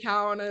calorie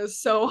count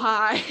is so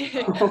high.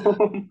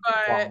 But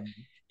Wow.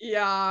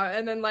 yeah.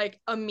 And then like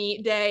a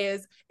meet day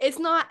it's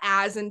not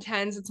as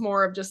intense. It's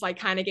more of just like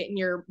kind of getting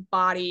your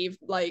body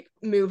like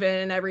moving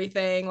and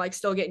everything, like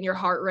still getting your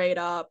heart rate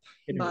up.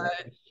 But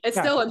it's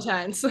Gotcha. still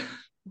intense.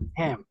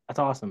 Damn, that's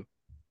awesome.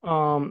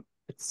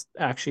 It's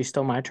actually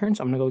still my turn,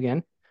 so I'm gonna go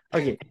again.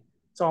 Okay,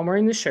 so I'm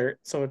wearing this shirt,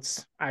 so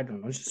it's I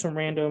don't know, it's just some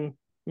random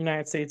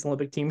United States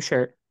Olympic team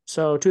shirt.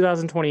 So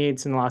 2028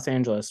 is in Los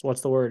Angeles.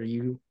 What's the word? Are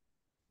you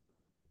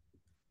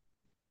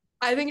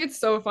I think it's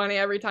so funny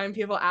every time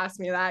people ask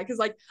me that because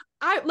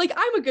I'm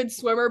a good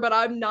swimmer, but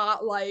I'm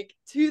not like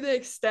to the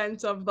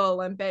extent of the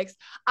Olympics.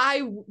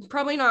 I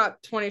probably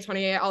not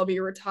 2028. I'll be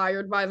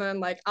retired by then.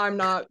 Like I'm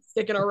not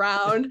sticking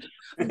around.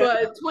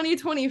 But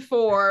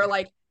 2024,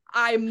 like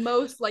I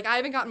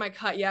haven't gotten my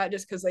cut yet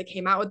just because they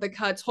came out with the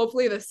cuts.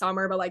 Hopefully this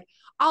summer, but like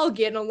I'll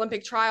get an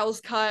Olympic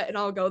trials cut and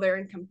I'll go there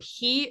and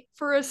compete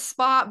for a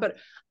spot. But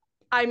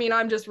I mean,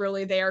 I'm just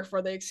really there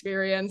for the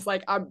experience.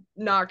 Like, I'm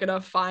not gonna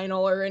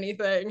final or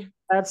anything.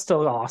 That's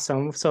still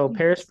awesome. So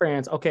Paris,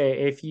 France.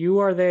 Okay, if you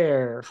are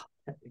there,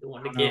 The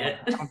one I to don't know. get.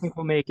 I don't think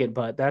we'll make it,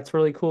 but that's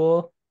really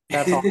cool.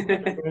 That's awesome. We're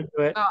gonna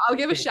do it. I'll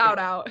give a shout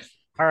out.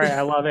 All right,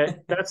 I love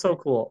it. That's so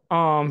cool.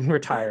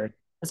 Retired.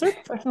 Is there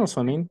professional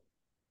swimming?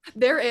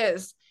 There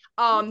is.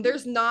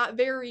 There's not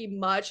very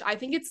much. I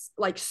think it's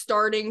like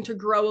starting to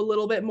grow a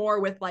little bit more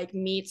with like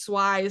meets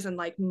wise and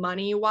like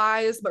money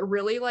wise, but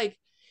really like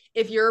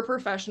if you're a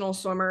professional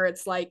swimmer,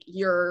 it's like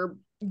you're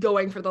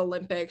going for the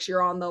Olympics,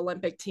 you're on the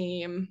Olympic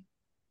team.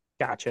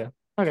 Gotcha.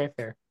 Okay,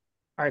 fair.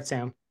 All right,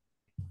 Sam.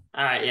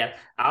 All right, yeah.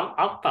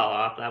 I'll follow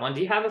off that one.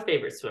 Do you have a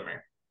favorite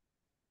swimmer?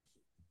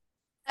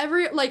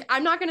 Every like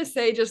I'm not gonna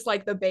say just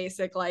like the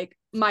basic like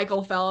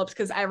Michael Phelps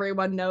because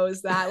everyone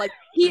knows that like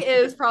he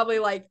is probably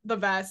like the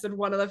best and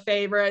one of the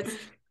favorites,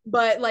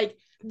 but like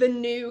the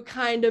new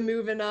kind of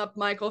moving up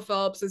Michael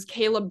Phelps is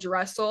Caleb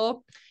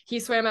Dressel. He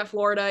swam at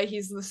Florida.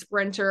 He's the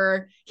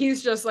sprinter.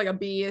 He's just like a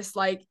beast.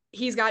 Like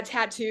he's got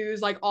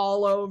tattoos like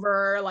all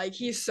over. Like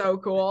he's so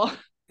cool.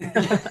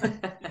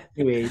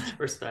 New age.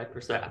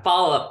 Respect.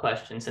 Follow-up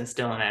question, since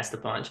Dylan asked a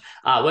bunch.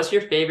 What's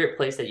your favorite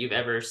place that you've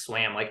ever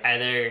swam? Like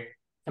either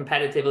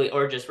competitively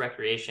or just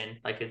recreation?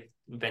 Like if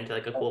you've been to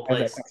like a cool I have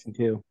that place. question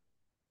too.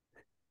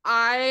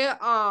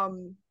 I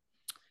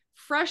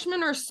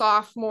freshman or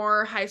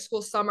sophomore high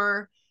school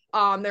summer,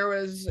 there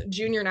was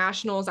junior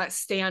nationals at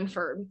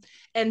Stanford,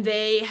 and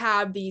they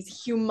have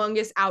these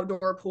humongous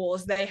outdoor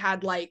pools. They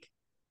had like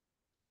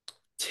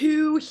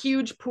two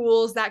huge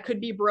pools that could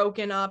be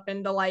broken up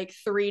into like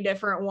three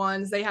different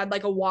ones. They had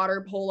like a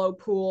water polo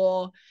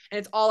pool, and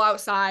it's all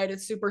outside.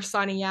 It's super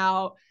sunny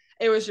out.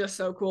 It was just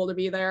so cool to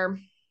be there.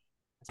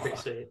 It's pretty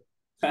sweet.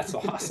 That's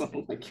awesome.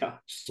 Oh my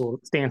gosh. Cool.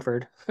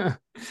 Stanford.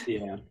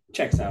 Yeah,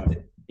 checks out.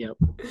 Yep.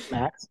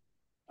 Max?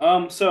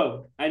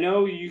 So I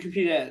know you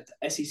competed at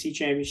the SEC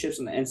championships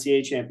and the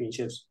NCAA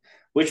championships.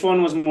 Which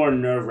one was more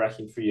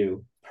nerve-wracking for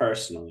you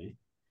personally?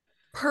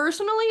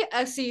 Personally,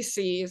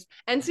 SECs,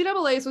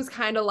 NCAA's was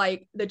kind of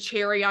like the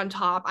cherry on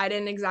top. I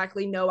didn't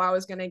exactly know I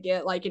was going to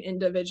get like an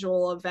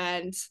individual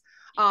event.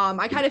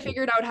 I kind of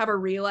figured I would have a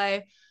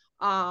relay.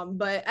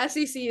 But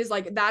SEC is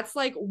like, that's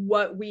like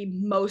what we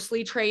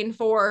mostly train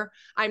for.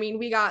 I mean,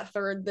 we got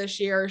third this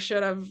year,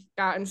 should have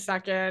gotten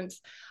second.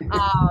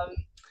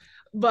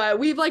 But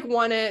we've like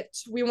won it.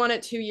 We won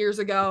it 2 years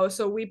ago.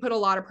 So we put a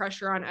lot of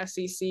pressure on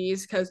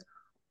SECs because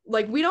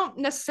like we don't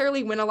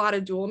necessarily win a lot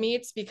of dual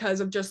meets because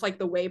of just like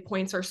the way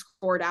points are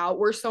scored out.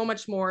 We're so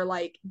much more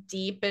like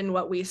deep in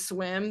what we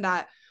swim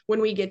that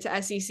when we get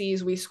to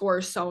SECs, we score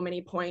so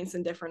many points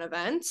in different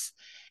events.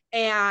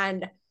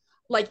 And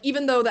like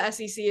even though the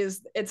SEC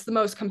is it's the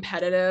most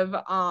competitive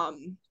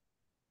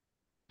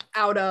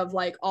out of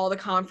like all the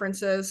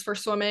conferences for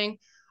swimming,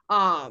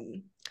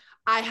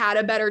 I had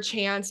a better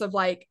chance of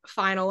like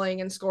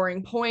finaling and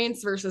scoring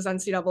points versus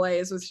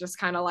NCAA's was just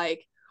kind of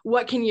like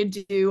what can you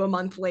do a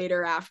month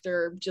later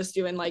after just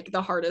doing like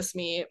the hardest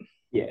meet?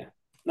 Yeah,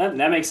 that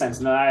makes sense.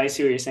 No, I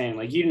see what you're saying.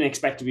 Like you didn't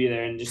expect to be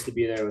there, and just to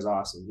be there was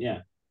awesome. Yeah.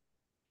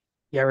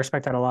 Yeah, I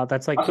respect that a lot.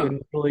 That's like Awesome.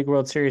 in the League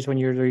World Series when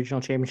you're the regional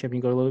championship and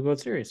you go to the League World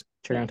Series.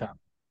 Cherry on top.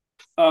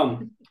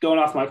 Going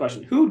off my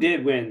question, who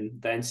did win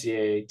the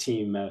NCAA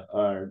team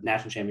or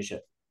national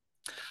championship?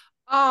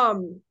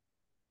 Um,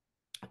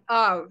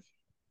 uh,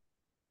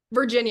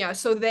 Virginia.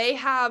 So they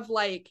have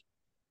like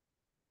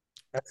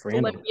That's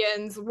random.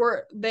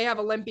 they have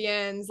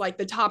Olympians, like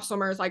the top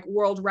swimmers, like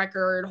world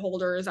record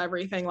holders,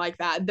 everything like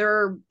that.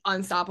 They're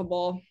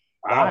unstoppable.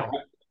 Wow,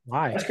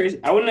 Why? that's crazy.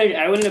 I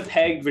wouldn't have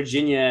pegged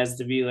Virginia as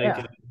to be like Yeah.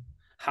 a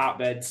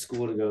hotbed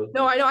school to go.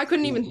 No, I know I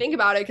couldn't even think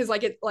about it because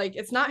like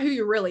it's not who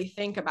you really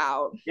think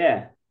about.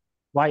 Yeah.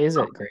 Why is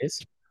it, Grace?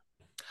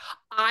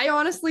 I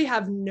honestly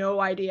have no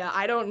idea.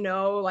 I don't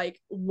know like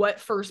what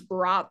first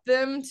brought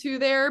them to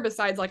there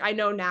besides like I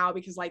know now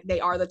because like they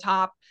are the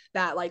top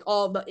that like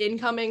all the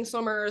incoming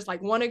swimmers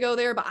like want to go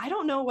there, but I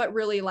don't know what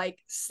really like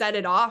set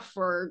it off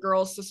for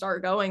girls to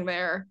start going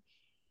there.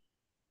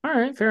 All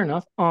right, fair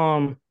enough.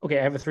 Okay,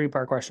 I have a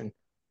three-part question.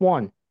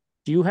 One,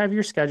 do you have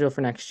your schedule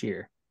for next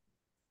year?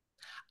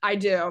 I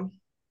do.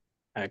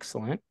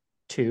 Excellent.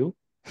 Two,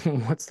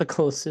 what's the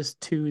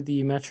closest to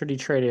the Metro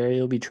Detroit area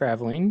you'll be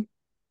traveling?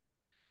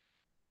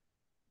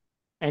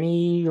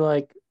 Any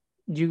like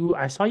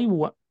I saw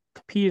you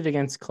competed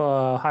against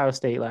Ohio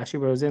State last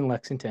year, but it was in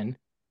Lexington.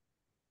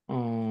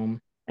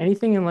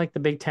 Anything in like the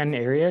Big Ten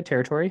area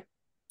territory?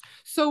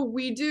 So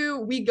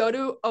we go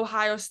to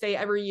Ohio State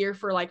every year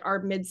for like our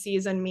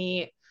mid-season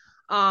meet.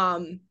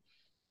 Um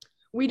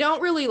we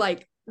don't really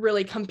like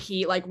really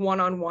compete like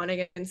one-on-one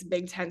against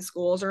Big Ten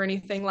schools or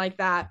anything like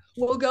that.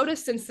 We'll go to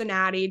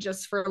Cincinnati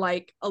just for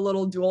like a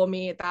little dual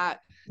meet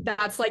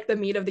that's like the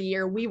meet of the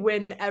year. We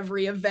win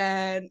every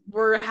event.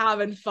 We're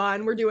having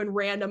fun. We're doing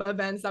random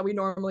events that we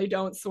normally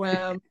don't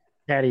swim.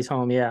 Daddy's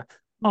home, yeah.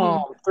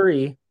 Mhm.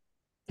 Three,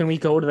 can we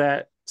go to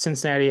that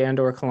Cincinnati and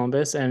or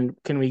Columbus and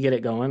can we get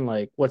it going?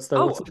 Like what's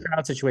Oh, the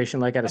crowd situation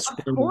like at a of swim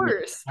meet?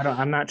 course.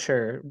 I'm not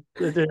sure.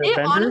 Is it It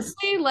vendors?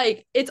 honestly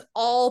like it's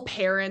all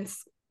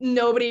parents.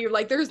 Nobody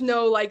like there's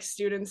no like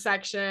student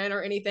section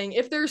or anything.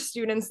 If there's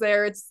students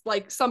there, it's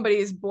like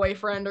somebody's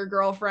boyfriend or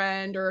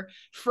girlfriend or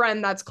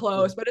friend that's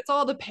close, but it's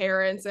all the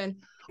parents and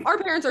our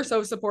parents are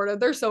so supportive.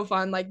 They're so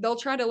fun. Like they'll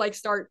try to like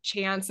start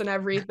chants and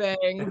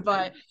everything,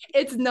 but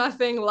it's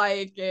nothing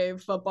like a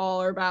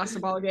football or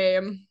basketball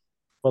game.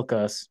 Book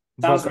us.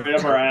 Sounds Book right up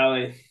us. our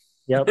alley.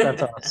 Yep,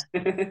 that's us.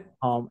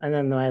 And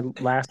then my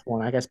last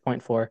one, I guess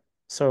point four.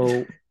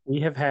 So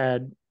we have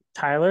had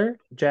Tyler,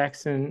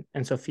 Jackson,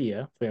 and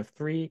Sophia. So we have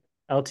three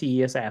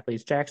LTES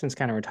athletes. Jackson's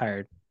kind of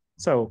retired.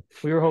 So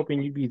we were hoping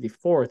you'd be the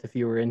fourth if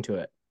you were into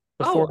it.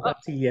 The Oh, fourth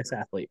LTES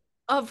athlete.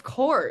 of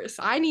course.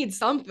 I need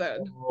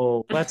something.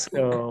 Oh, let's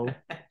go.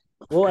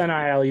 We'll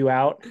NIL you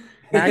out.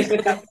 Max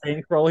has got a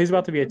bankroll. He's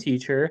about to be a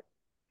teacher.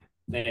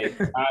 Hey,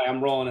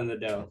 I'm rolling in the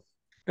dough.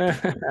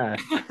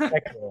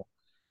 Heck yeah.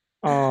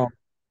 Um,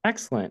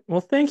 excellent.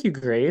 Well, thank you,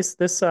 Grace.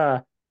 This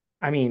I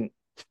mean,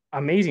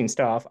 amazing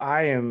stuff.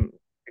 I am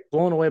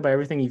blown away by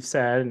everything you've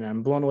said, and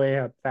I'm blown away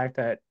at the fact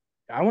that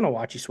I want to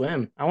watch you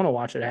swim. I want to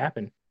watch it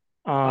happen.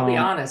 I'll be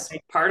honest.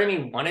 Part of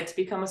me wanted to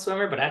become a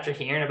swimmer, but after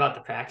hearing about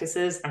the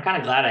practices, I'm kind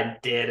of glad I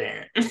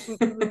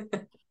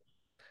didn't.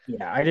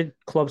 Yeah, I did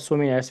club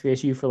swimming at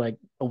SVSU for like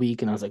a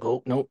week, and I was like,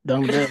 oh nope,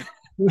 done with this.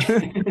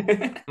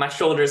 My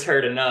shoulders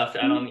hurt enough.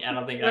 I don't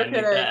think I need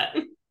that.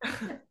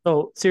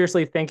 So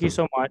seriously, thank you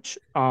so much.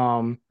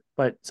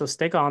 But so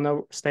stick on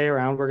though, stay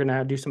around. We're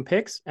gonna do some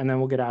picks, and then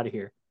we'll get out of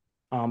here.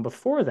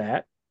 Before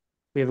that,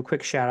 we have a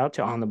quick shout out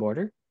to On the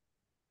Border.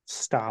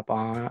 Stop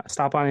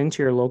on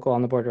into your local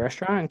On the Border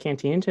restaurant and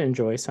canteen to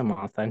enjoy some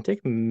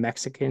authentic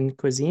Mexican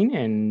cuisine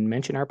and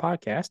mention our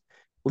podcast,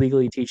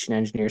 Legally Teach and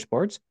Engineer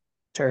Sports,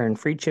 to earn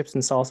free chips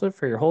and salsa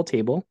for your whole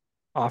table.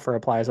 Offer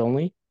applies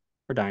only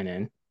for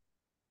dine-in.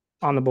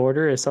 On the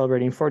Border is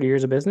celebrating 40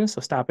 years of business,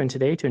 so stop in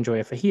today to enjoy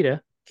a fajita,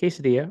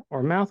 quesadilla,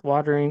 or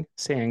mouth-watering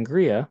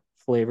sangria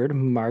flavored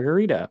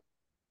margarita.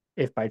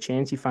 If by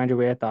chance you find your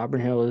way at the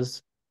Auburn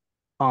Hills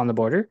On the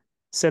Border,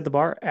 sit at the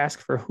bar, ask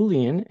for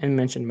Julian, and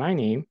mention my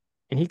name,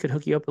 and he could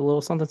hook you up with a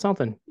little something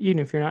something, even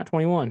if you're not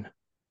 21.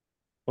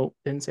 Oh,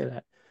 didn't say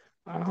that.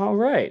 All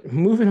right,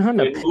 moving on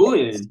to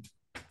Julian.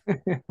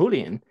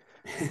 Julian.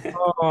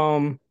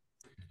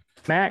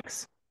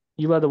 Max,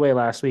 you led the way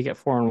last week at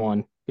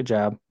 4-1. Good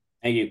job.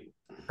 Thank you.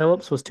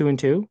 Phillips was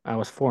 2-2. I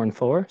was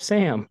 4-4.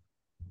 Sam,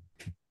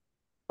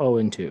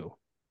 0-2.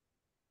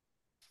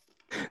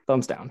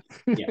 Thumbs down.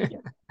 Yeah.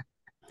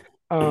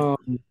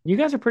 You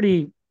guys are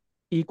pretty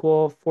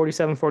equal.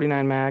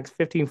 47-49 Max,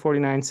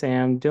 15-49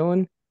 Sam,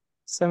 Dylan,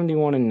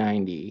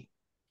 71-90.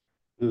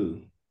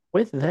 Ooh.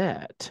 With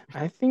that,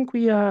 I think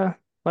we let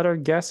our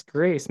guest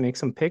Grace make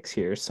some picks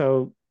here.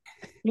 So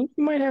I think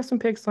you might have some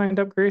picks lined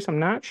up, Grace. I'm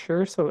not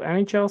sure. So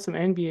NHL, some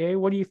NBA.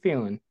 What are you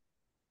feeling?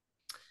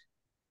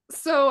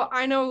 So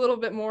I know a little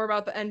bit more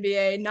about the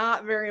NBA,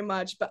 not very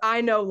much, but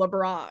I know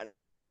LeBron.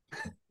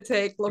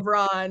 Take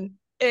LeBron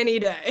any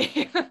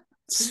day.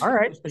 All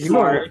right.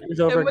 Smart. With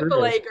the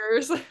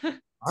Lakers. All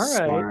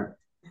right. Smart.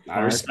 I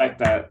respect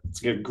that.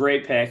 It's a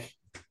great pick.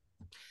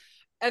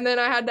 And then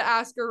I had to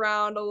ask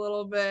around a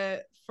little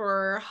bit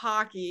for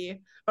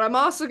hockey, but I'm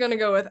also going to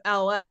go with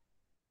LA.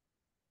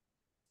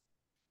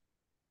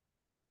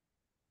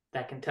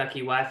 That Kentucky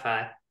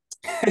Wi-Fi.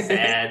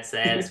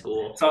 Sad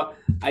school. So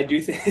I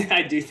do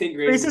think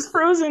Grace is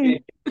frozen.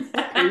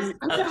 She's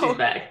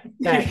back.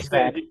 Back. It's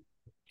back.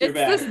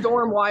 This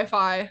dorm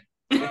Wi-Fi.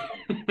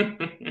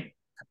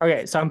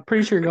 Okay, so I'm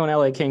pretty sure you're going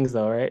LA Kings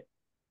though, right?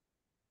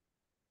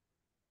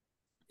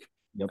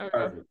 Yep. Okay.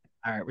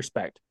 All right,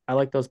 respect. I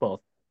like those both.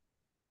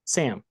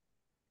 Sam.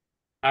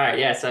 All right,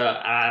 yeah. So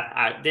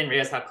I didn't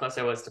realize how close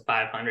I was to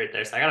 500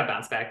 there, so I got to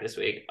bounce back this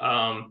week.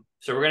 So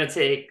we're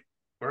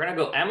gonna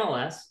go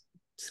MLS,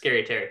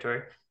 scary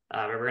territory.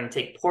 We're gonna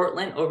take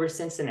Portland over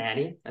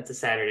Cincinnati. That's a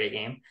Saturday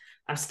game.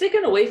 I'm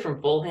sticking away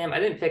from Fulham. I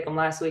didn't pick them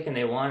last week and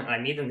they won, and I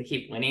need them to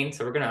keep winning,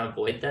 so we're gonna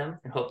avoid them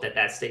and hope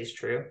that stays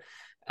true.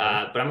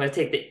 But I'm gonna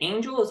take the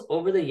Angels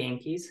over the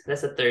Yankees.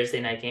 That's a Thursday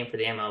night game for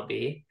the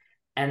MLB,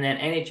 and then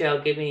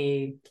NHL, give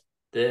me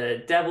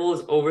the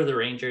Devils over the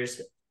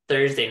Rangers.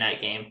 Thursday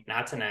night game,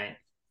 not tonight.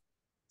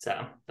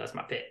 So that's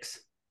my picks.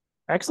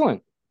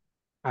 Excellent.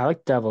 I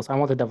like Devils. I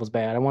want the Devils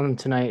bad. I want them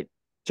tonight.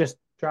 Just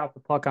drop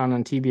the puck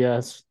on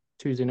TBS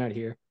Tuesday night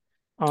here.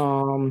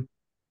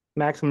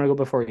 Max, I'm gonna go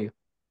before you.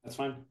 That's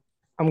fine.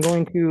 I'm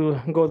going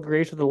to go with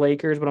Grace with the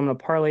Lakers, but I'm gonna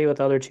parlay with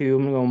the other two.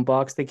 I'm gonna go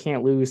Bucks. They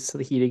can't lose to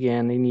the Heat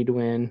again. They need to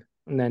win.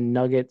 And then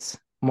Nuggets,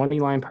 money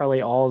line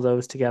parlay all of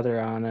those together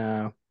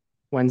on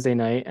Wednesday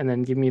night, and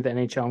then give me the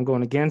NHL. I'm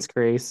going against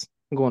Grace.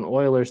 I'm going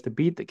Oilers to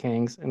beat the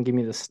Kings and give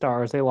me the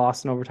Stars. They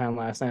lost in overtime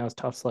last night. It was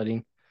tough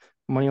sledding.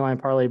 Moneyline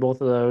parlay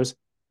both of those.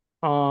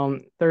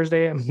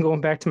 Thursday, I'm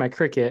going back to my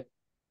cricket.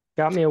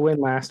 Got me a win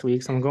last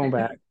week, so I'm going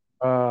back.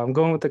 I'm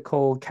going with the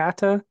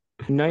Kolkata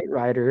Knight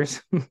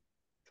Riders.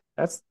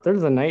 They're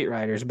the Knight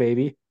Riders,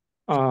 baby.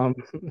 They're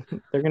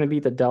gonna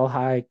beat the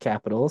Delhi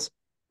Capitals.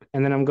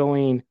 And then I'm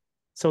going.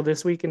 So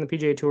this week in the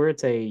PGA Tour,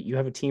 you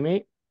have a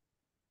teammate,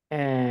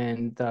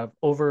 and the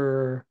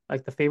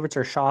favorites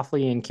are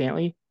Shoffley and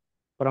Cantley.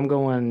 But I'm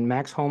going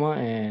Max Homa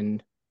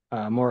and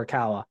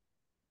Morikawa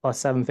plus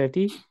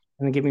 750, and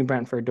then give me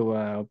Brentford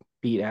to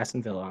beat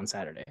Aston Villa on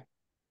Saturday.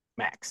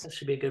 Max. That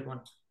should be a good one.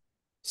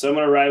 So I'm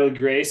going to ride with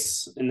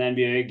Grace in the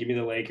NBA. Give me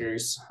the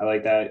Lakers. I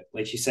like that.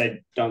 Like she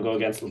said, don't go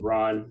against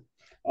LeBron.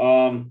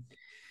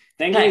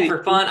 Hey,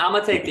 for fun, I'm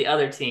going to take the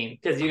other team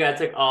because you guys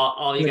took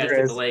all you guys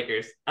took the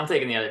Lakers. I'm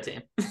taking the other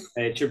team.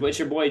 Hey, it's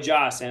your boy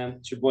Ja, Sam.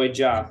 It's your boy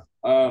Ja.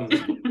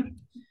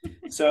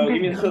 So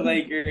give me the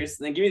Lakers.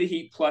 Then give me the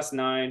Heat plus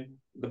 9.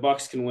 The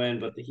Bucks can win,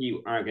 but the Heat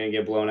aren't going to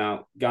get blown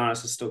out.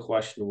 Giannis is still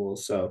questionable.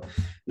 So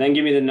then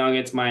give me the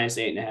Nuggets minus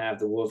 8.5.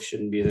 The Wolves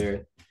shouldn't be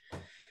there.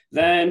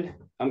 Then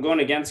I'm going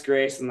against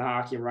Grace in the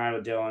hockey and riding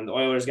with Dylan. The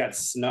Oilers got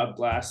snubbed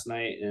last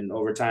night in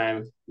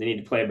overtime. They need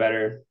to play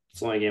better.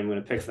 It's the only game I'm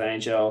going to pick for the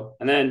NHL.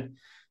 And then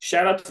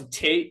shout out to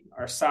Tate,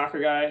 our soccer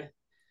guy.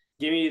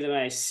 Give me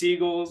my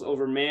Seagulls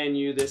over Man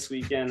U this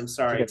weekend. I'm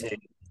sorry,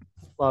 Tate.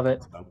 Love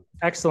it.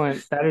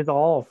 Excellent. That is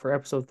all for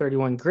episode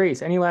 31.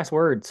 Grace, any last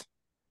words?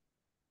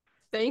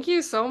 Thank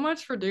you so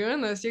much for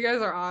doing this. You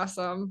guys are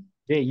awesome.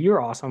 Yeah,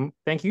 you're awesome.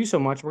 Thank you so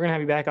much. We're gonna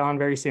have you back on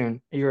very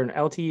soon. You're an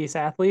LTS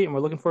athlete, and we're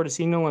looking forward to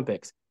seeing the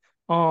Olympics.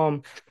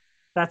 Um,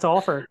 that's all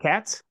for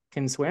Cats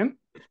Can Swim.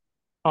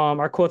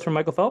 Our quotes from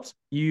Michael Phelps: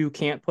 "You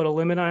can't put a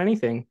limit on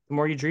anything. The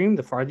more you dream,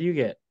 the farther you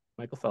get."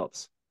 Michael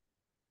Phelps.